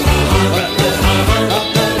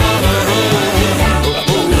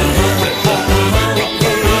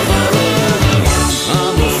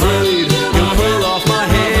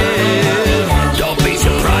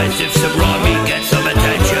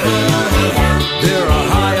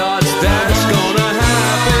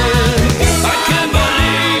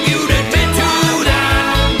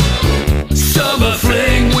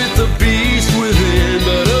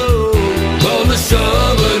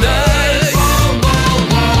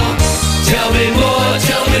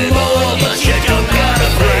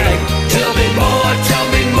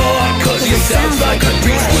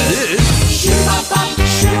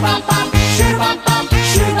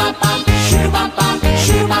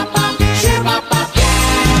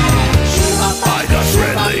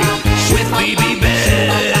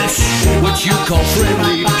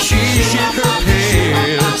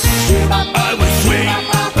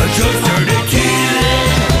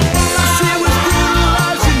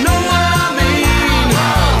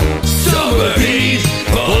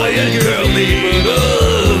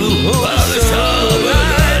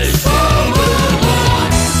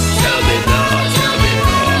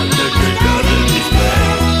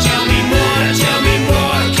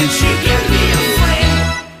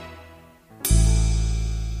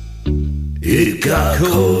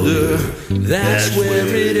 that's where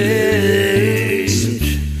it ends.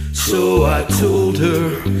 So I told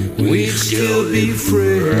her we'd still be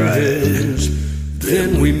friends.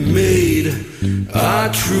 Then we made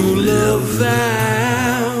our true love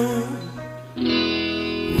vow.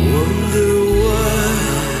 Wonder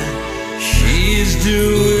what she's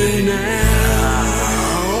doing now.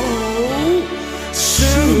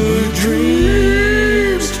 Summer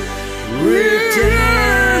dreams, ripped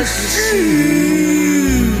as seams,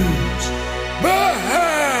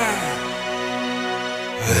 behind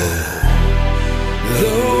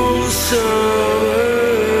those summers.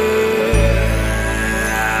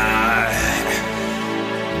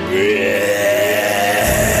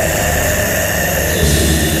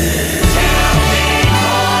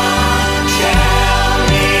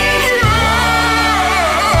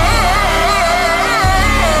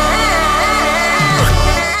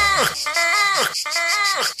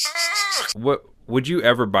 What would you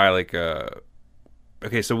ever buy like a?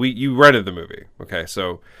 Okay, so you rented the movie. Okay,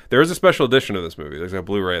 so there is a special edition of this movie. There's a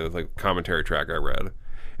Blu-ray that's like commentary track I read,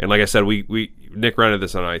 and like I said, Nick rented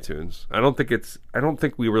this on iTunes. I don't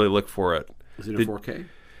think we really look for it. Is it in 4K?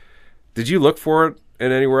 Did you look for it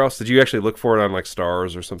in anywhere else? Did you actually look for it on like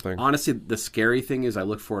Stars or something? Honestly, the scary thing is I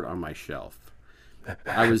look for it on my shelf.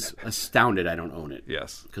 I was astounded I don't own it.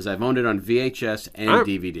 Yes. Because I've owned it on VHS and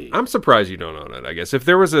DVD. I'm surprised you don't own it, I guess. If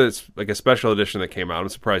there was a special edition that came out, I'm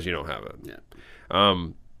surprised you don't have it. Yeah.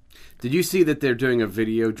 Did you see that they're doing a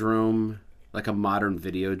Videodrome, like a modern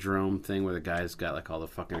Videodrome thing where the guy's got like all the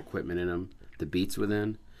fucking equipment in him, the beats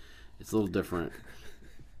within? It's a little different.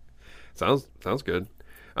 Sounds good.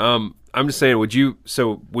 I'm just saying, would you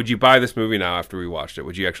buy this movie now after we watched it?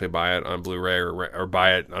 Would you actually buy it on Blu-ray or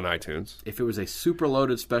buy it on iTunes? If it was a super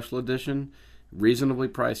loaded special edition, reasonably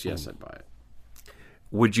priced, yes, I'd buy it.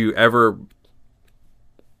 Would you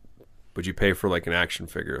pay for like an action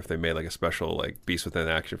figure if they made like a special like Beast Within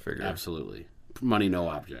action figure? Absolutely. Money, no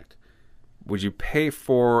object. Would you pay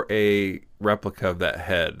for a replica of that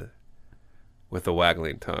head with the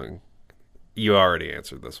waggling tongue? You already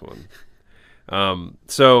answered this one.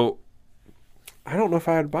 So I don't know if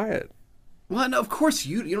I'd buy it. Well, no, of course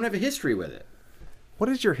you don't have a history with it. What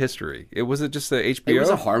is your history? Was it just the HBO? It was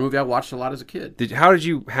a horror movie I watched a lot as a kid. How did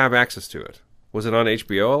you have access to it? Was it on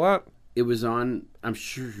HBO a lot? It was on. I'm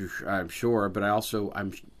sure, but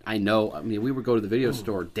I know. I mean, we would go to the video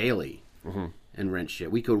store daily and rent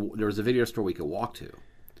shit. There was a video store we could walk to,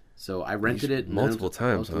 so I rented it multiple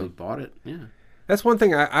times. We bought it. Yeah, that's one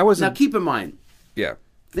thing I was. Now keep in mind. Yeah.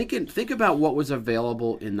 Think about what was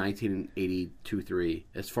available in 1982-3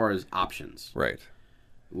 as far as options. Right.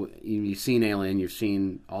 You've seen Alien. You've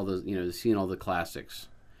seen all the you've seen all the classics.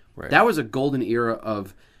 Right. That was a golden era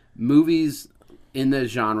of movies in the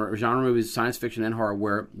genre movies, science fiction and horror,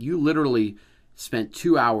 where you literally spent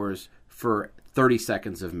 2 hours for 30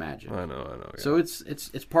 seconds of magic. I know. Yeah. So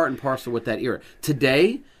it's part and parcel with that era.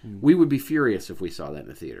 Today, we would be furious if we saw that in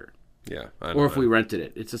the theater. Yeah, or if we rented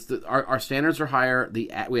it. It's just that our standards are higher.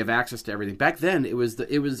 We have access to everything. Back then, it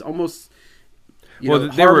was almost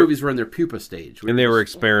horror movies were in their pupa stage, and they were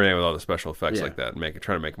experimenting with all the special effects like that and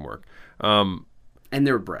trying to make them work. And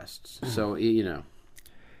there were breasts, so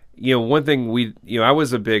one thing I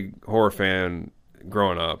was a big horror fan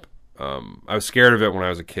growing up. I was scared of it when I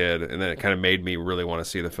was a kid, and then it kind of made me really want to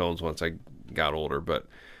see the films once I got older. But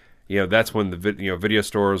that's when the video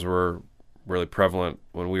stores were really prevalent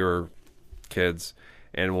when we were kids,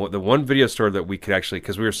 and the one video store that we could actually,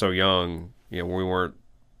 because we were so young, when we weren't,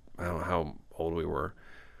 I don't know how old we were,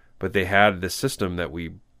 but they had this system that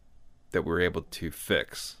we were able to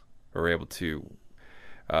fix, or able to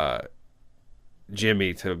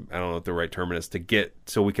jimmy to, I don't know what the right term is, to get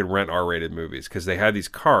so we could rent R-rated movies, because they had these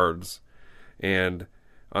cards and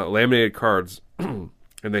laminated cards and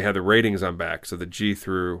they had the ratings on back, so the G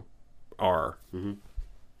through R. Mm-hmm.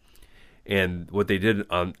 And what they did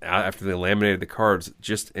after they laminated the cards,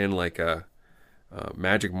 just in like a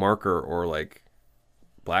magic marker or like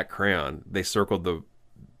black crayon, they circled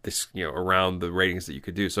around the ratings that you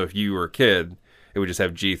could do. So if you were a kid, it would just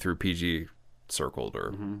have G through PG circled,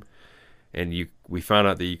 and we found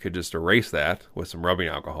out that you could just erase that with some rubbing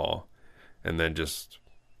alcohol, and then just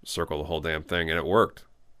circle the whole damn thing, and it worked.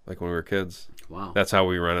 Like when we were kids. Wow, that's how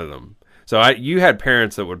we rented them. So you had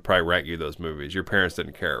parents that would probably rent you those movies. Your parents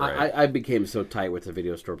didn't care, right? I became so tight with the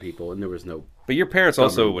video store people, and there was no... But your parents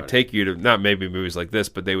also would take you to, not maybe movies like this,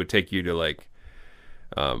 but they would take you to like,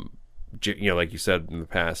 like you said in the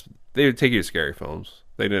past, they would take you to scary films.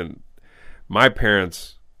 They didn't... My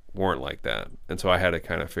parents weren't like that, and so I had to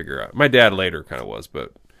kind of figure out... My dad later kind of was,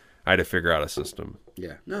 but I had to figure out a system.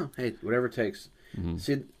 Yeah. No, hey, whatever it takes. Mm-hmm.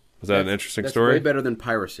 See, was that an interesting story? That's way better than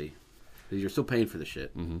piracy. You're still paying for the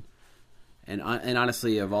shit. Mm-hmm. And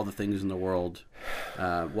honestly, of all the things in the world,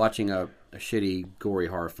 watching a shitty, gory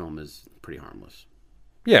horror film is pretty harmless.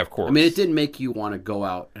 Yeah, of course. I mean, it didn't make you want to go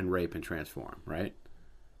out and rape and transform, right?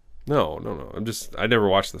 No. I never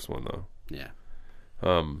watched this one though. Yeah.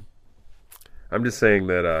 I'm just saying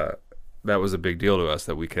that that was a big deal to us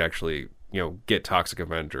that we could actually, get Toxic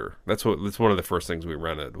Avenger. That's one of the first things we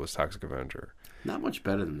rented was Toxic Avenger. Not much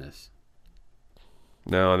better than this.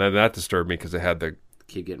 No, and that disturbed me because it had the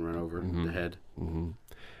kid getting run over in the head. Mm-hmm.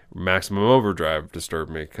 Maximum Overdrive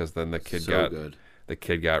disturbed me because then the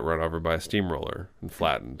kid got run over by a steamroller and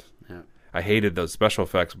flattened. Yeah. I hated those special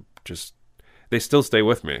effects. They still stay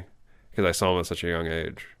with me because I saw them at such a young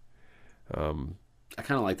age. I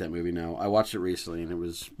kind of like that movie now. I watched it recently and it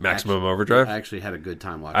was Maximum Overdrive. I actually had a good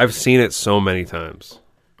time watching. I've seen it so many times.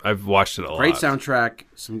 I've watched it a lot. Great soundtrack,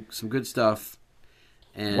 some good stuff.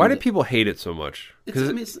 And why do people hate it so much? Because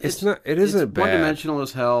it's not. It isn't bad. One-dimensional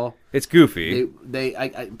as hell. It's goofy.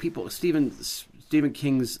 People. Stephen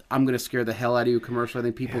King's "I'm going to scare the hell out of you" commercial. I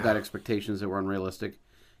think people got expectations that were unrealistic.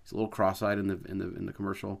 He's a little cross-eyed in the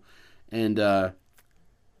commercial, and I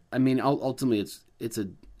mean, ultimately, it's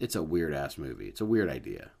a weird ass movie. It's a weird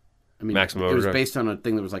idea. I mean, Maximum it was Overdrive. based on a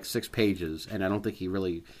thing that was like 6 pages, and I don't think he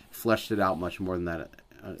really fleshed it out much more than that.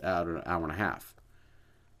 Out an hour and a half,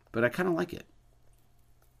 but I kind of like it.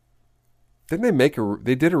 Didn't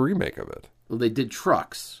they did a remake of it? Well, they did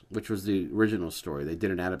Trucks, which was the original story. They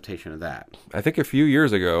did an adaptation of that. I think a few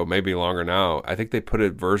years ago, maybe longer now, I think they put a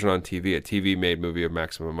version on TV, a TV-made movie of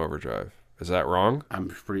Maximum Overdrive. Is that wrong? I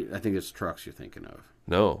think it's Trucks you're thinking of.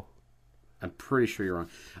 No. I'm pretty sure you're wrong.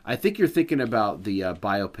 I think you're thinking about the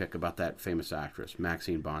biopic about that famous actress,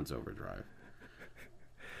 Maxine Bond's Overdrive.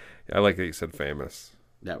 I like that you said famous.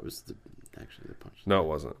 That was actually the punch. No, it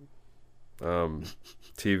wasn't.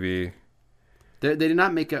 TV... They did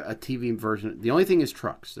not make a TV version. The only thing is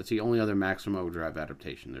Trucks. That's the only other Maximum Overdrive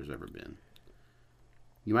adaptation there's ever been.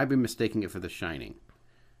 You might be mistaking it for The Shining.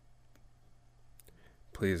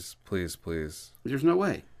 Please, please, please. There's no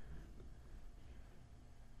way.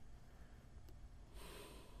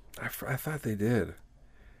 I thought they did.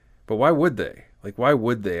 But why would they? Like, why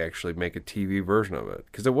would they actually make a TV version of it?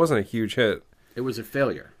 Because it wasn't a huge hit. It was a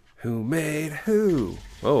failure. Who made who?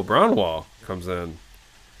 Oh, Brownwall comes in.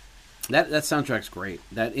 That soundtrack's great.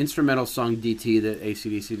 That instrumental song DT that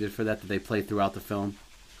AC/DC did for that they play throughout the film.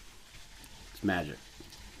 It's magic.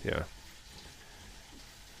 Yeah.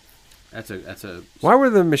 That's a. Why were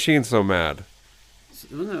the machines so mad?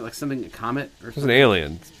 Wasn't it like something, a comet or something? It was an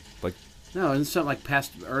alien. Like no, it's something like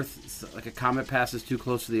past Earth, like a comet passes too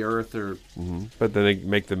close to the Earth, or. Mm-hmm. But then they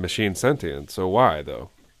make the machine sentient. So why though?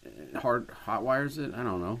 Hot wires it. I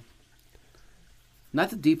don't know. Not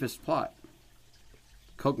the deepest plot.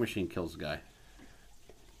 Coke machine kills a guy.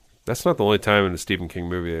 That's not the only time in a Stephen King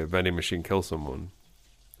movie a vending machine kills someone.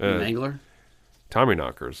 Mangler?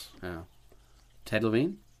 Tommyknockers. Oh. Ted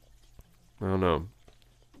Levine? I don't know.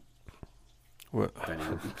 What?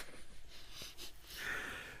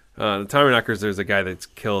 The Tommyknockers, there's a guy that's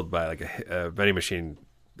killed by like a vending machine,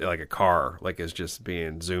 like a car, like is just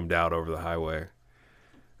being zoomed out over the highway.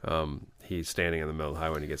 He's standing in the middle of the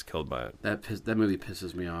highway and he gets killed by it. That movie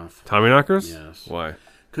pisses me off. Tommyknockers? Yes. Why?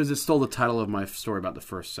 Because it stole the title of my story about the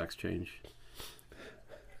first sex change.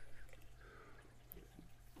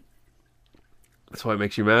 That's why it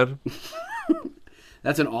makes you mad?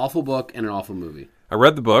 That's an awful book and an awful movie. I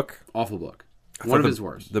read the book. Awful book. One of his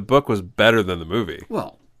worst. The book was better than the movie.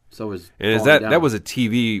 Well, so is. And is that was a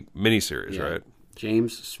TV miniseries, yeah. right?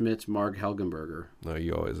 James Smits, Marg Helgenberger. No,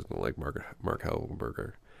 you always don't like Mark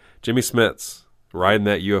Helgenberger. Jimmy Smits riding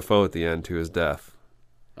that UFO at the end to his death.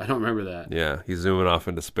 I don't remember that. Yeah, he's zooming off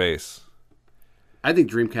into space. I think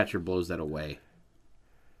Dreamcatcher blows that away.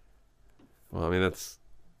 Well, I mean, that's...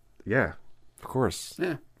 Yeah, of course.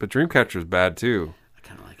 Yeah. But Dreamcatcher's bad, too. I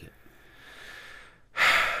kind of like it.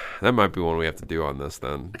 That might be one we have to do on this,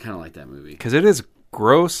 then. I kind of like that movie. Because it is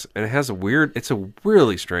gross, and it has it's a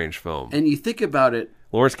really strange film. And you think about it...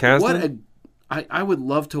 Lawrence Kasdan? I would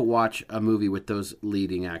love to watch a movie with those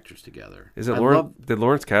leading actors together. Is it did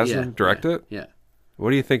Lawrence Kasdan direct it? Yeah. What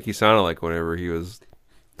do you think he sounded like whenever he was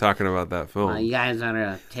talking about that film? You guys ought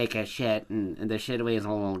to take a shit, and the shit ways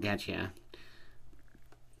will get you.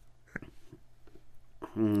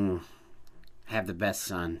 Have the best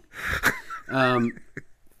son.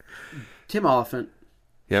 Tim Oliphant.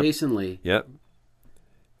 Yep. Jason Lee. Yep.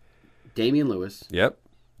 Damian Lewis. Yep.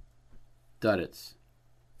 Duddits.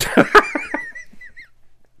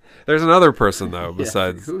 There's another person, though,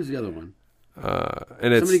 besides... Who's the other one?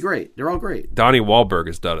 And it's somebody great. They're all great. Donnie Wahlberg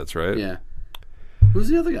is Duddits, right? Yeah. Who's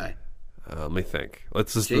the other guy? Let me think.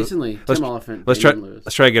 Jason Lee, Tim Oliphant. Let's try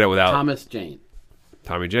to get it without Thomas Jane.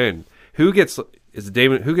 Tommy Jane. Who gets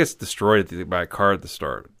destroyed by a car at the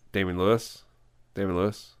start? Damien Lewis.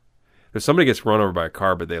 If somebody gets run over by a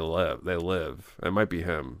car, but they live. It might be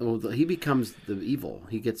him. Well, he becomes the evil.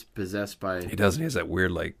 He gets possessed by. He doesn't. He has that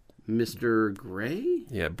weird Mr. Grey.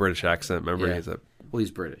 Yeah, British accent. Remember, yeah.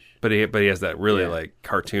 He's British. But he has that really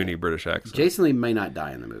cartoony British accent. Jason Lee may not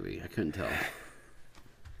die in the movie. I couldn't tell.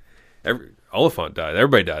 Oliphant died.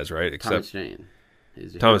 Everybody dies, right? Except Thomas Jane.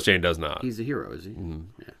 Thomas Jane does not. He's a hero, is he?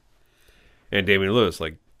 Mm-hmm. Yeah. And Damien Lewis,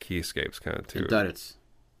 he escapes kind of too. And Duddits.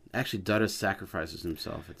 Actually, Duddits sacrifices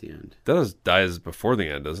himself at the end. Duddits dies before the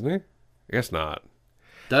end, doesn't he? I guess not.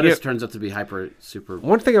 Duddits turns out to be super.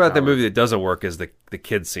 One thing about that movie that doesn't work is the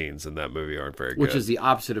kid scenes in that movie aren't very good. Which is the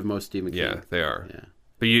opposite of most Stephen King. Yeah, they are. Yeah.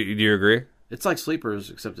 But do you agree? It's like Sleepers,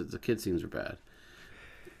 except that the kid scenes are bad.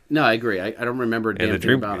 No, I agree. I don't remember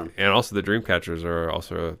anything about them. And also the Dreamcatchers are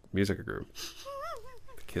also a music group.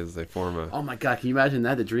 The kids, they form a... Oh my God, can you imagine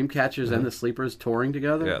that? The Dreamcatchers and the Sleepers touring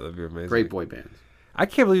together? Yeah, that'd be amazing. Great boy bands. I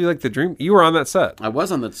can't believe you like the Dream... You were on that set. I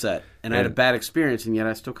was on that set, and I had a bad experience, and yet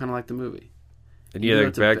I still kind of like the movie. And you had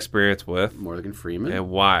a bad experience with? Morgan Freeman. And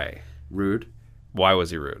why? Rude. Why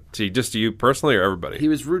was he rude? Just to you personally or everybody? He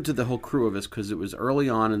was rude to the whole crew of us because it was early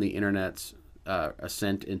on in the internet's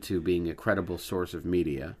ascent into being a credible source of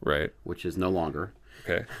media. Right. Which is no longer.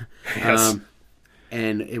 Okay. Yes.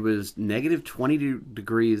 And it was negative 20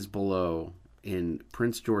 degrees below in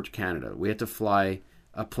Prince George, Canada. We had to fly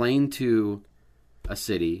a plane to a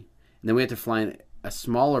city, and then we had to fly in a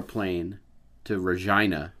smaller plane to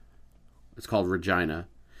Regina. It's called Regina.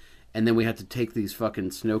 And then we had to take these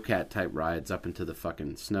fucking snowcat type rides up into the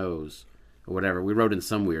fucking snows or whatever. We rode in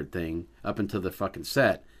some weird thing up into the fucking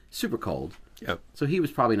set. Super cold. Yep. So he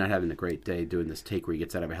was probably not having a great day doing this take where he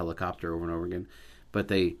gets out of a helicopter over and over again. But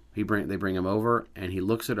they bring him over, and he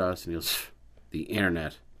looks at us, and he goes, "The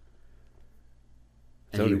internet."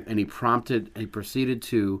 And he proceeded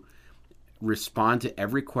to respond to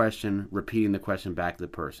every question, repeating the question back to the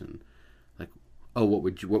person, like, "Oh, what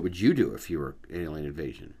would you do if you were alien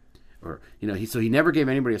invasion?" Or so he never gave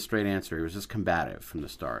anybody a straight answer. He was just combative from the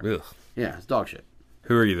start. Ugh. Yeah, it's dog shit.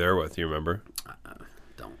 Who are you there with? Do you remember?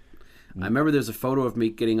 Don't. I remember there's a photo of me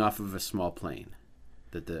getting off of a small plane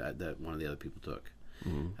that one of the other people took.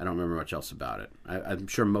 Mm-hmm. I don't remember much else about it. I'm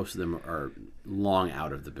sure most of them are long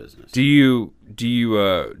out of the business. Did you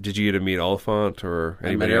get to meet Oliphant or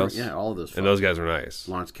anybody else? Yeah, all of those. And those guys were nice.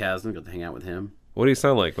 Lawrence Kasdan, got to hang out with him. What do you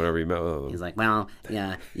sound like whenever you met with him? He's like, "Well,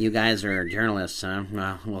 yeah, you guys are journalists, huh?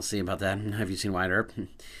 Well, we'll see about that. Have you seen Wyatt Earp?" Did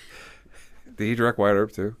he direct Wyatt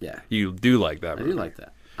Earp too? Yeah. You do like that movie. I do like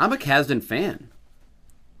that. I'm a Kasdan fan.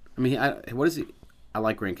 I mean, what is he? I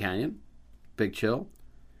like Grand Canyon, Big Chill.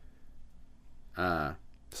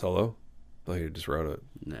 Solo? Oh, he just wrote it.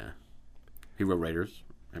 Nah. He wrote Raiders,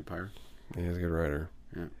 Empire. Yeah, he's a good writer.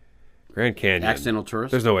 Yeah. Grand Canyon. Accidental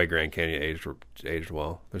Tourist. There's no way Grand Canyon aged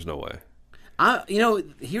well. There's no way.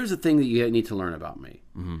 Here's the thing that you need to learn about me.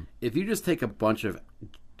 Mm-hmm. If you just take a bunch of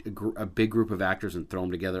a big group of actors and throw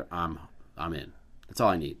them together, I'm in. That's all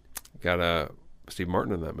I need. Got Steve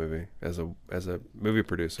Martin in that movie as a movie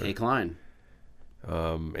producer. Kay Klein.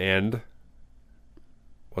 And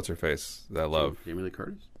what's her face that I love? Jamie Lee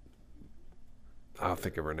Curtis. I'll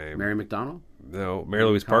think of her name. Mary McDonnell. No, Mary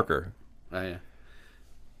Louise Parker. Oh yeah.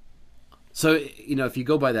 So if you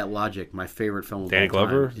go by that logic, my favorite film of Danny all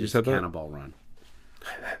Glover. time You is said that? Cannonball Run,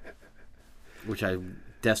 which I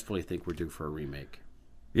desperately think we're due for a remake.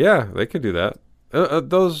 Yeah, they could do that.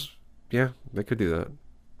 Yeah, they could do that.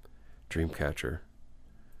 Dreamcatcher.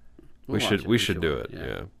 We should do it.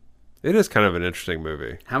 Yeah. It is kind of an interesting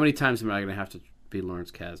movie. How many times am I going to have to be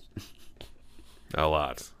Lawrence Kasdan? A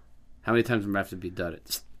lot. How many times am I going to have to be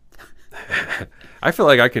Duddits? I feel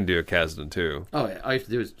like I can do a Kasdan too. Oh yeah, all you have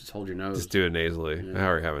to do is just hold your nose. Just do it nasally. Yeah. I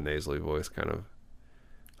already have a nasally voice, kind of.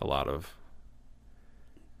 A lot of.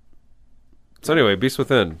 So anyway, Beast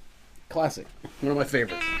Within. Classic. One of my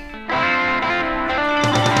favorites.